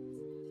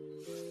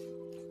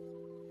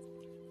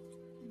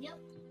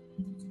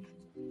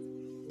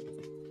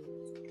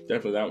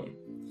Definitely that one.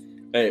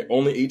 Hey,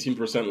 only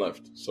 18%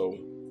 left, so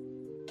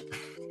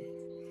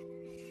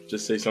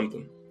just say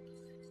something.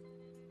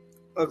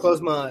 I'll close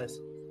my eyes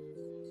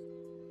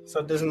so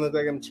it doesn't look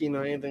like I'm cheating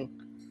or anything.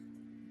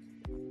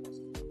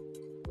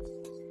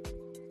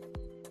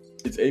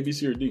 It's A, B,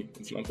 C, or D.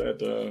 It's not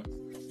that.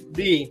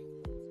 B.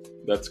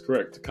 That's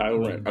correct.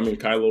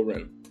 Kylo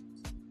Ren.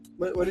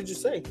 What did you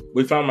say?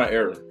 We found my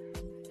error.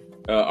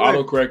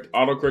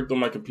 Autocorrect on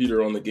my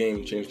computer on the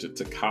game changed it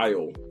to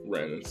Kyle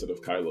Ren instead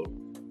of Kylo.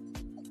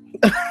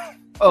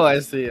 Oh, I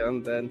see.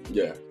 I'm dead.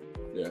 Yeah.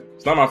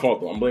 It's not my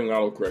fault though. I'm blaming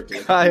autocorrect.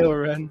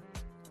 Kylo Ren.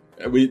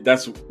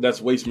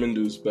 That's Wace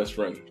Mindu's best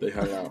friend. They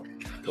hung out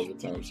a couple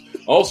times.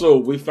 Also,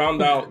 we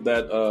found out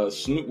that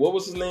what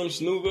was his name?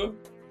 Snuva.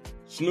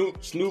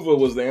 Snuva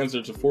was the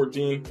answer to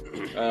 14.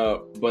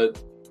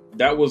 But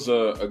that was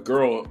a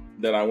girl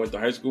that I went to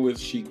high school with.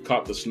 She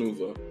caught the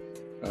Snuva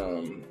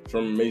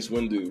from Mace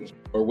Windu,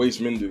 or Wace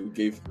Mindu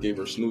gave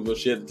her Snuva.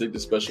 She had to take the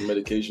special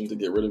medication to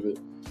get rid of it.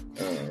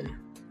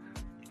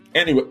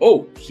 Anyway,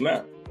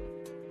 snap.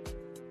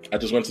 I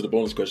just went to the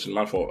bonus question.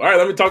 My fault. All right,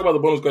 let me talk about the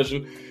bonus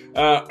question.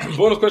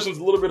 Bonus question is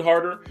a little bit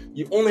harder.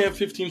 You only have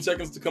 15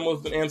 seconds to come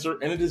up with an answer,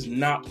 and it is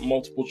not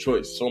multiple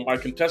choice. So my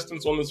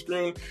contestants on the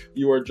screen,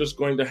 you are just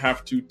going to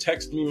have to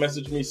text me,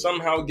 message me,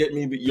 somehow get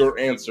me your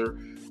answer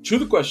to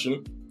the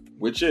question,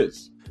 which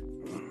is,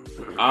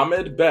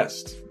 Ahmed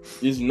Best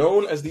is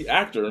known as the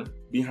actor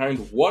behind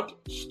what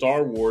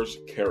Star Wars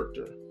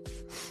character?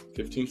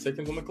 15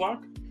 seconds on the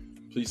clock.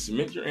 Please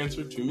submit your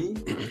answer to me.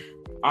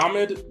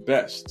 Ahmed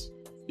Best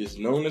is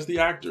known as the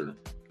actor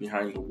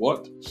behind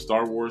what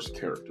Star Wars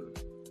character?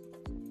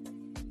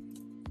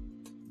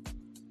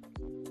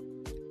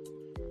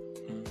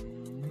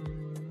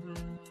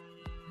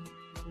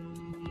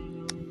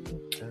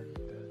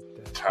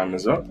 Time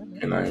is up,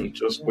 and I am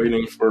just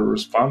waiting for a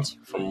response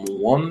from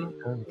one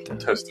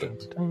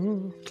contestant.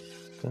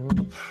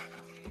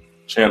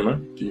 Chandler,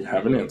 do you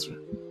have an answer?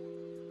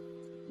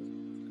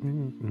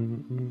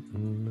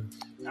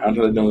 How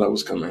did I know that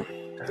was coming?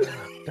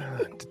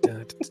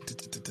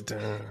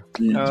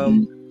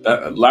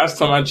 Last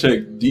time I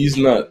checked, Deez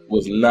Nut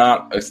was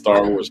not a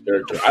Star Wars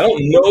character. I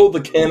don't know the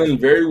canon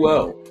very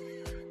well,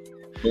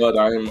 but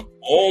I am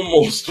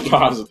almost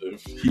positive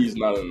he's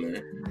not in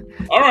there.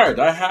 All right,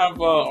 I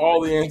have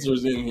all the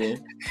answers in here.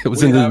 It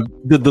was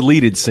the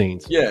deleted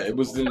scenes. Yeah, it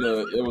was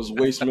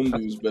Wace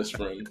Mindu's best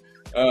friend.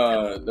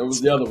 There was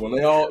the other one.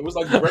 It was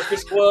like the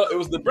Breakfast Club. It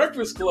was the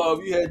Breakfast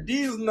Club. You had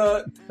Deez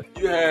Nut,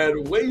 you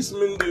had Wace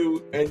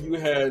Mindu, and you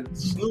had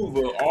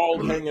Snuva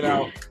all hanging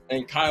out,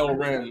 and Kyle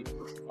Ren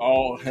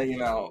all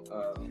hanging out.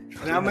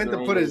 And I meant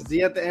to put a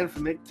Z at the end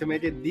to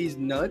make it These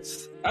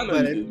Nuts. I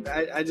know,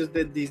 but I just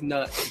did These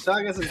Nuts. So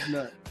I guess it's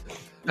Nut.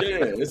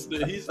 Yeah,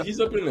 he's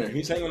up in there.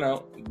 He's hanging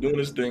out, doing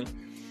his thing.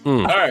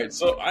 All right,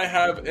 so I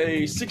have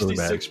a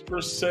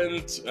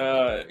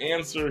 66%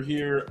 answer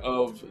here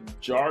of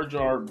Jar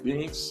Jar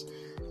Binks,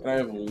 and I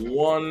have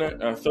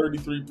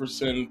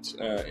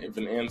 33% of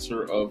an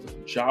answer of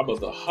Jabba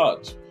the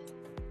Hutt.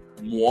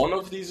 One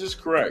of these is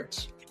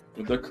correct.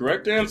 The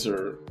correct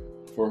answer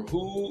for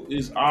who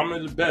is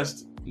Ahmed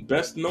Best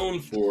best known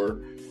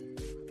for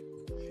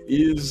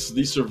is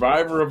the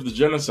survivor of the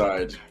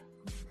genocide,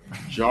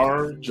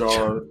 Jar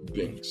Jar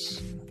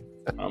Binks.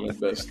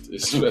 Ahmed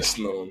is best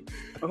known.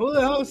 Who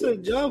the hell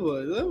said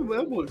Jabba?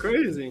 That boy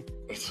crazy.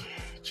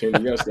 Cheney,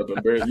 you gotta stop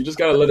embarrassing. You just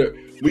gotta let it.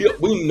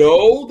 We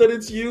know that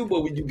it's you,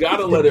 but you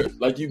gotta let it.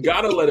 Like you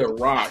gotta let it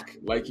rock.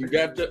 Like we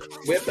have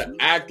to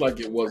act like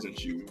it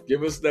wasn't you.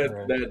 Give us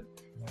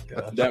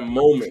that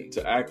moment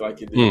to act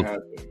like it didn't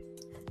happen.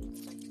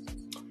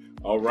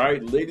 All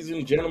right, ladies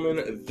and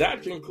gentlemen,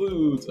 that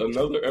concludes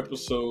another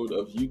episode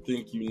of You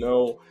Think You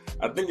Know.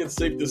 I think it's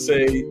safe to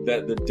say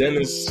that the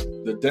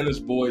Dennis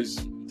boys,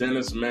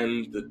 Dennis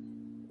men, the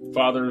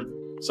father,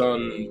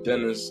 son,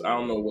 Dennis, I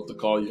don't know what to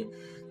call you.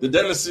 The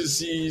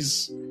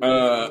Dennises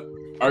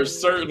are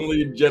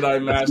certainly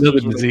Jedi masters. Another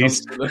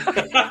disease.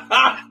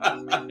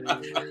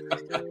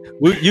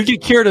 You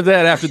get cured of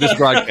that after this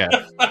broadcast.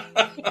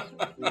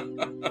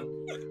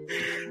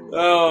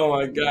 Oh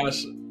my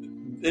gosh.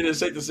 It is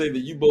safe to say that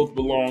you both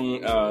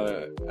belong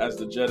as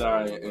the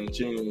Jedi, and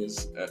Cheney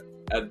is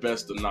at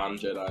best a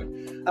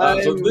non-Jedi.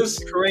 I'm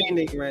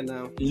training right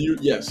now.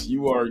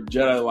 You are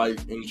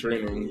Jedi-like in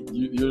training.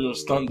 You're a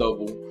stunt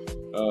double.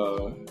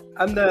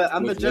 I'm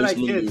the Jedi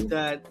kids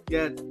that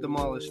get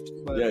demolished.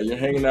 But... Yeah, you're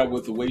hanging out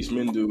with the Waste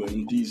Mindu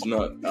and D's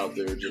Nut out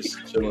there,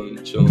 just chilling,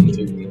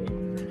 taking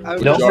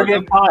it. Don't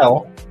forget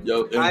Kyle.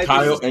 Yo,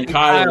 and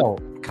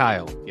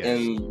Kyle, yes.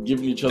 And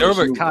giving each other.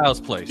 Over at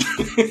Kyle's place.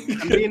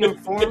 I'm being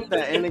informed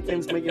that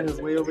Anakin's making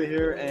his way over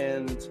here,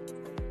 and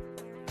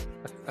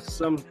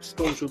some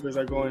stormtroopers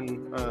are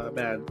going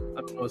bad.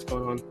 I don't know what's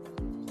going on.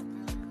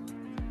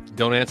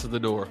 Don't answer the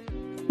door.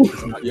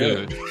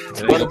 Yeah,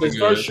 but if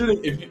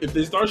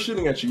they start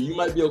shooting at you, you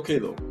might be okay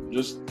though.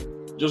 Just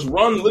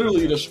run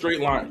literally in a straight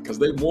line because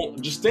they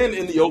won't. Just stand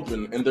in the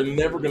open, and they're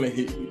never gonna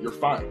hit you. You're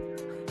fine.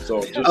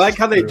 So I like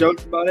how they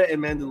joked about it in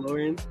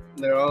Mandalorian.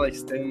 They're all like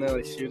standing there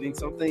like shooting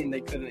something and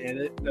they couldn't hit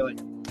it. They're like,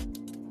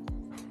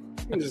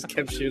 and just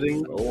kept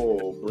shooting.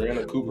 Oh,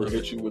 Brianna Cooper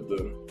hit you with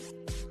the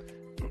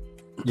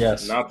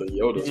not the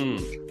Yoda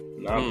speak,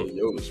 the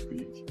Yoda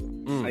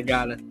speak. I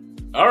got it.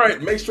 All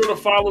right, make sure to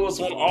follow us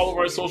on all of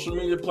our social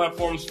media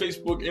platforms: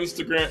 Facebook,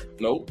 Instagram,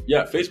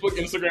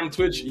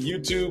 Twitch,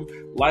 YouTube.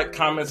 Like,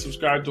 comment,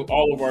 subscribe to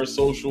all of our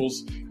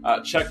socials.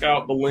 Check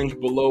out the link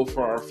below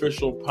for our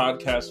official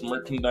podcast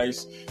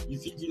merchandise. You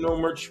Think You Know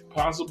merch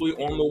possibly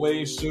on the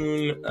way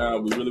soon.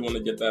 We really want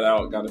to get that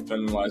out. Got to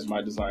finalize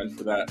my design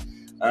for that.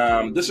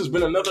 This has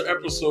been another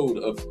episode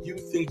of You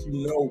Think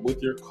You Know with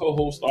your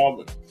co-host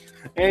Alvin.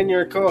 And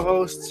your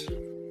co-host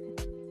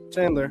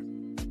Chandler.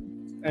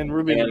 And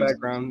Ruby in the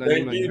background.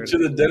 Thank you to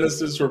the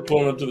Dennises for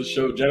pulling up to the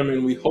show.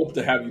 Gentlemen, we hope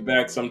to have you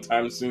back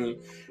sometime soon.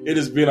 It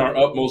has been our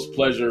utmost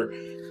pleasure.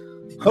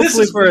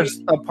 Hopefully for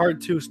a part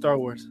 2 Star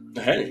Wars.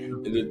 Hey,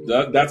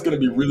 that's going to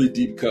be really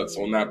deep cuts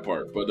on that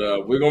part. But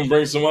we're going to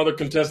bring some other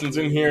contestants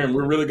in here, and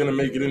we're really going to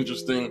make it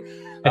interesting.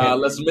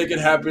 Let's make it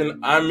happen.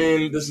 I'm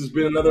in. This has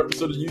been another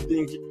episode of You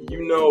Think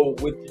You Know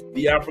with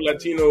the Afro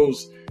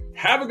Latinos.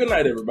 Have a good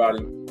night,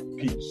 everybody.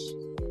 Peace.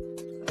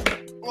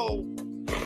 Oh.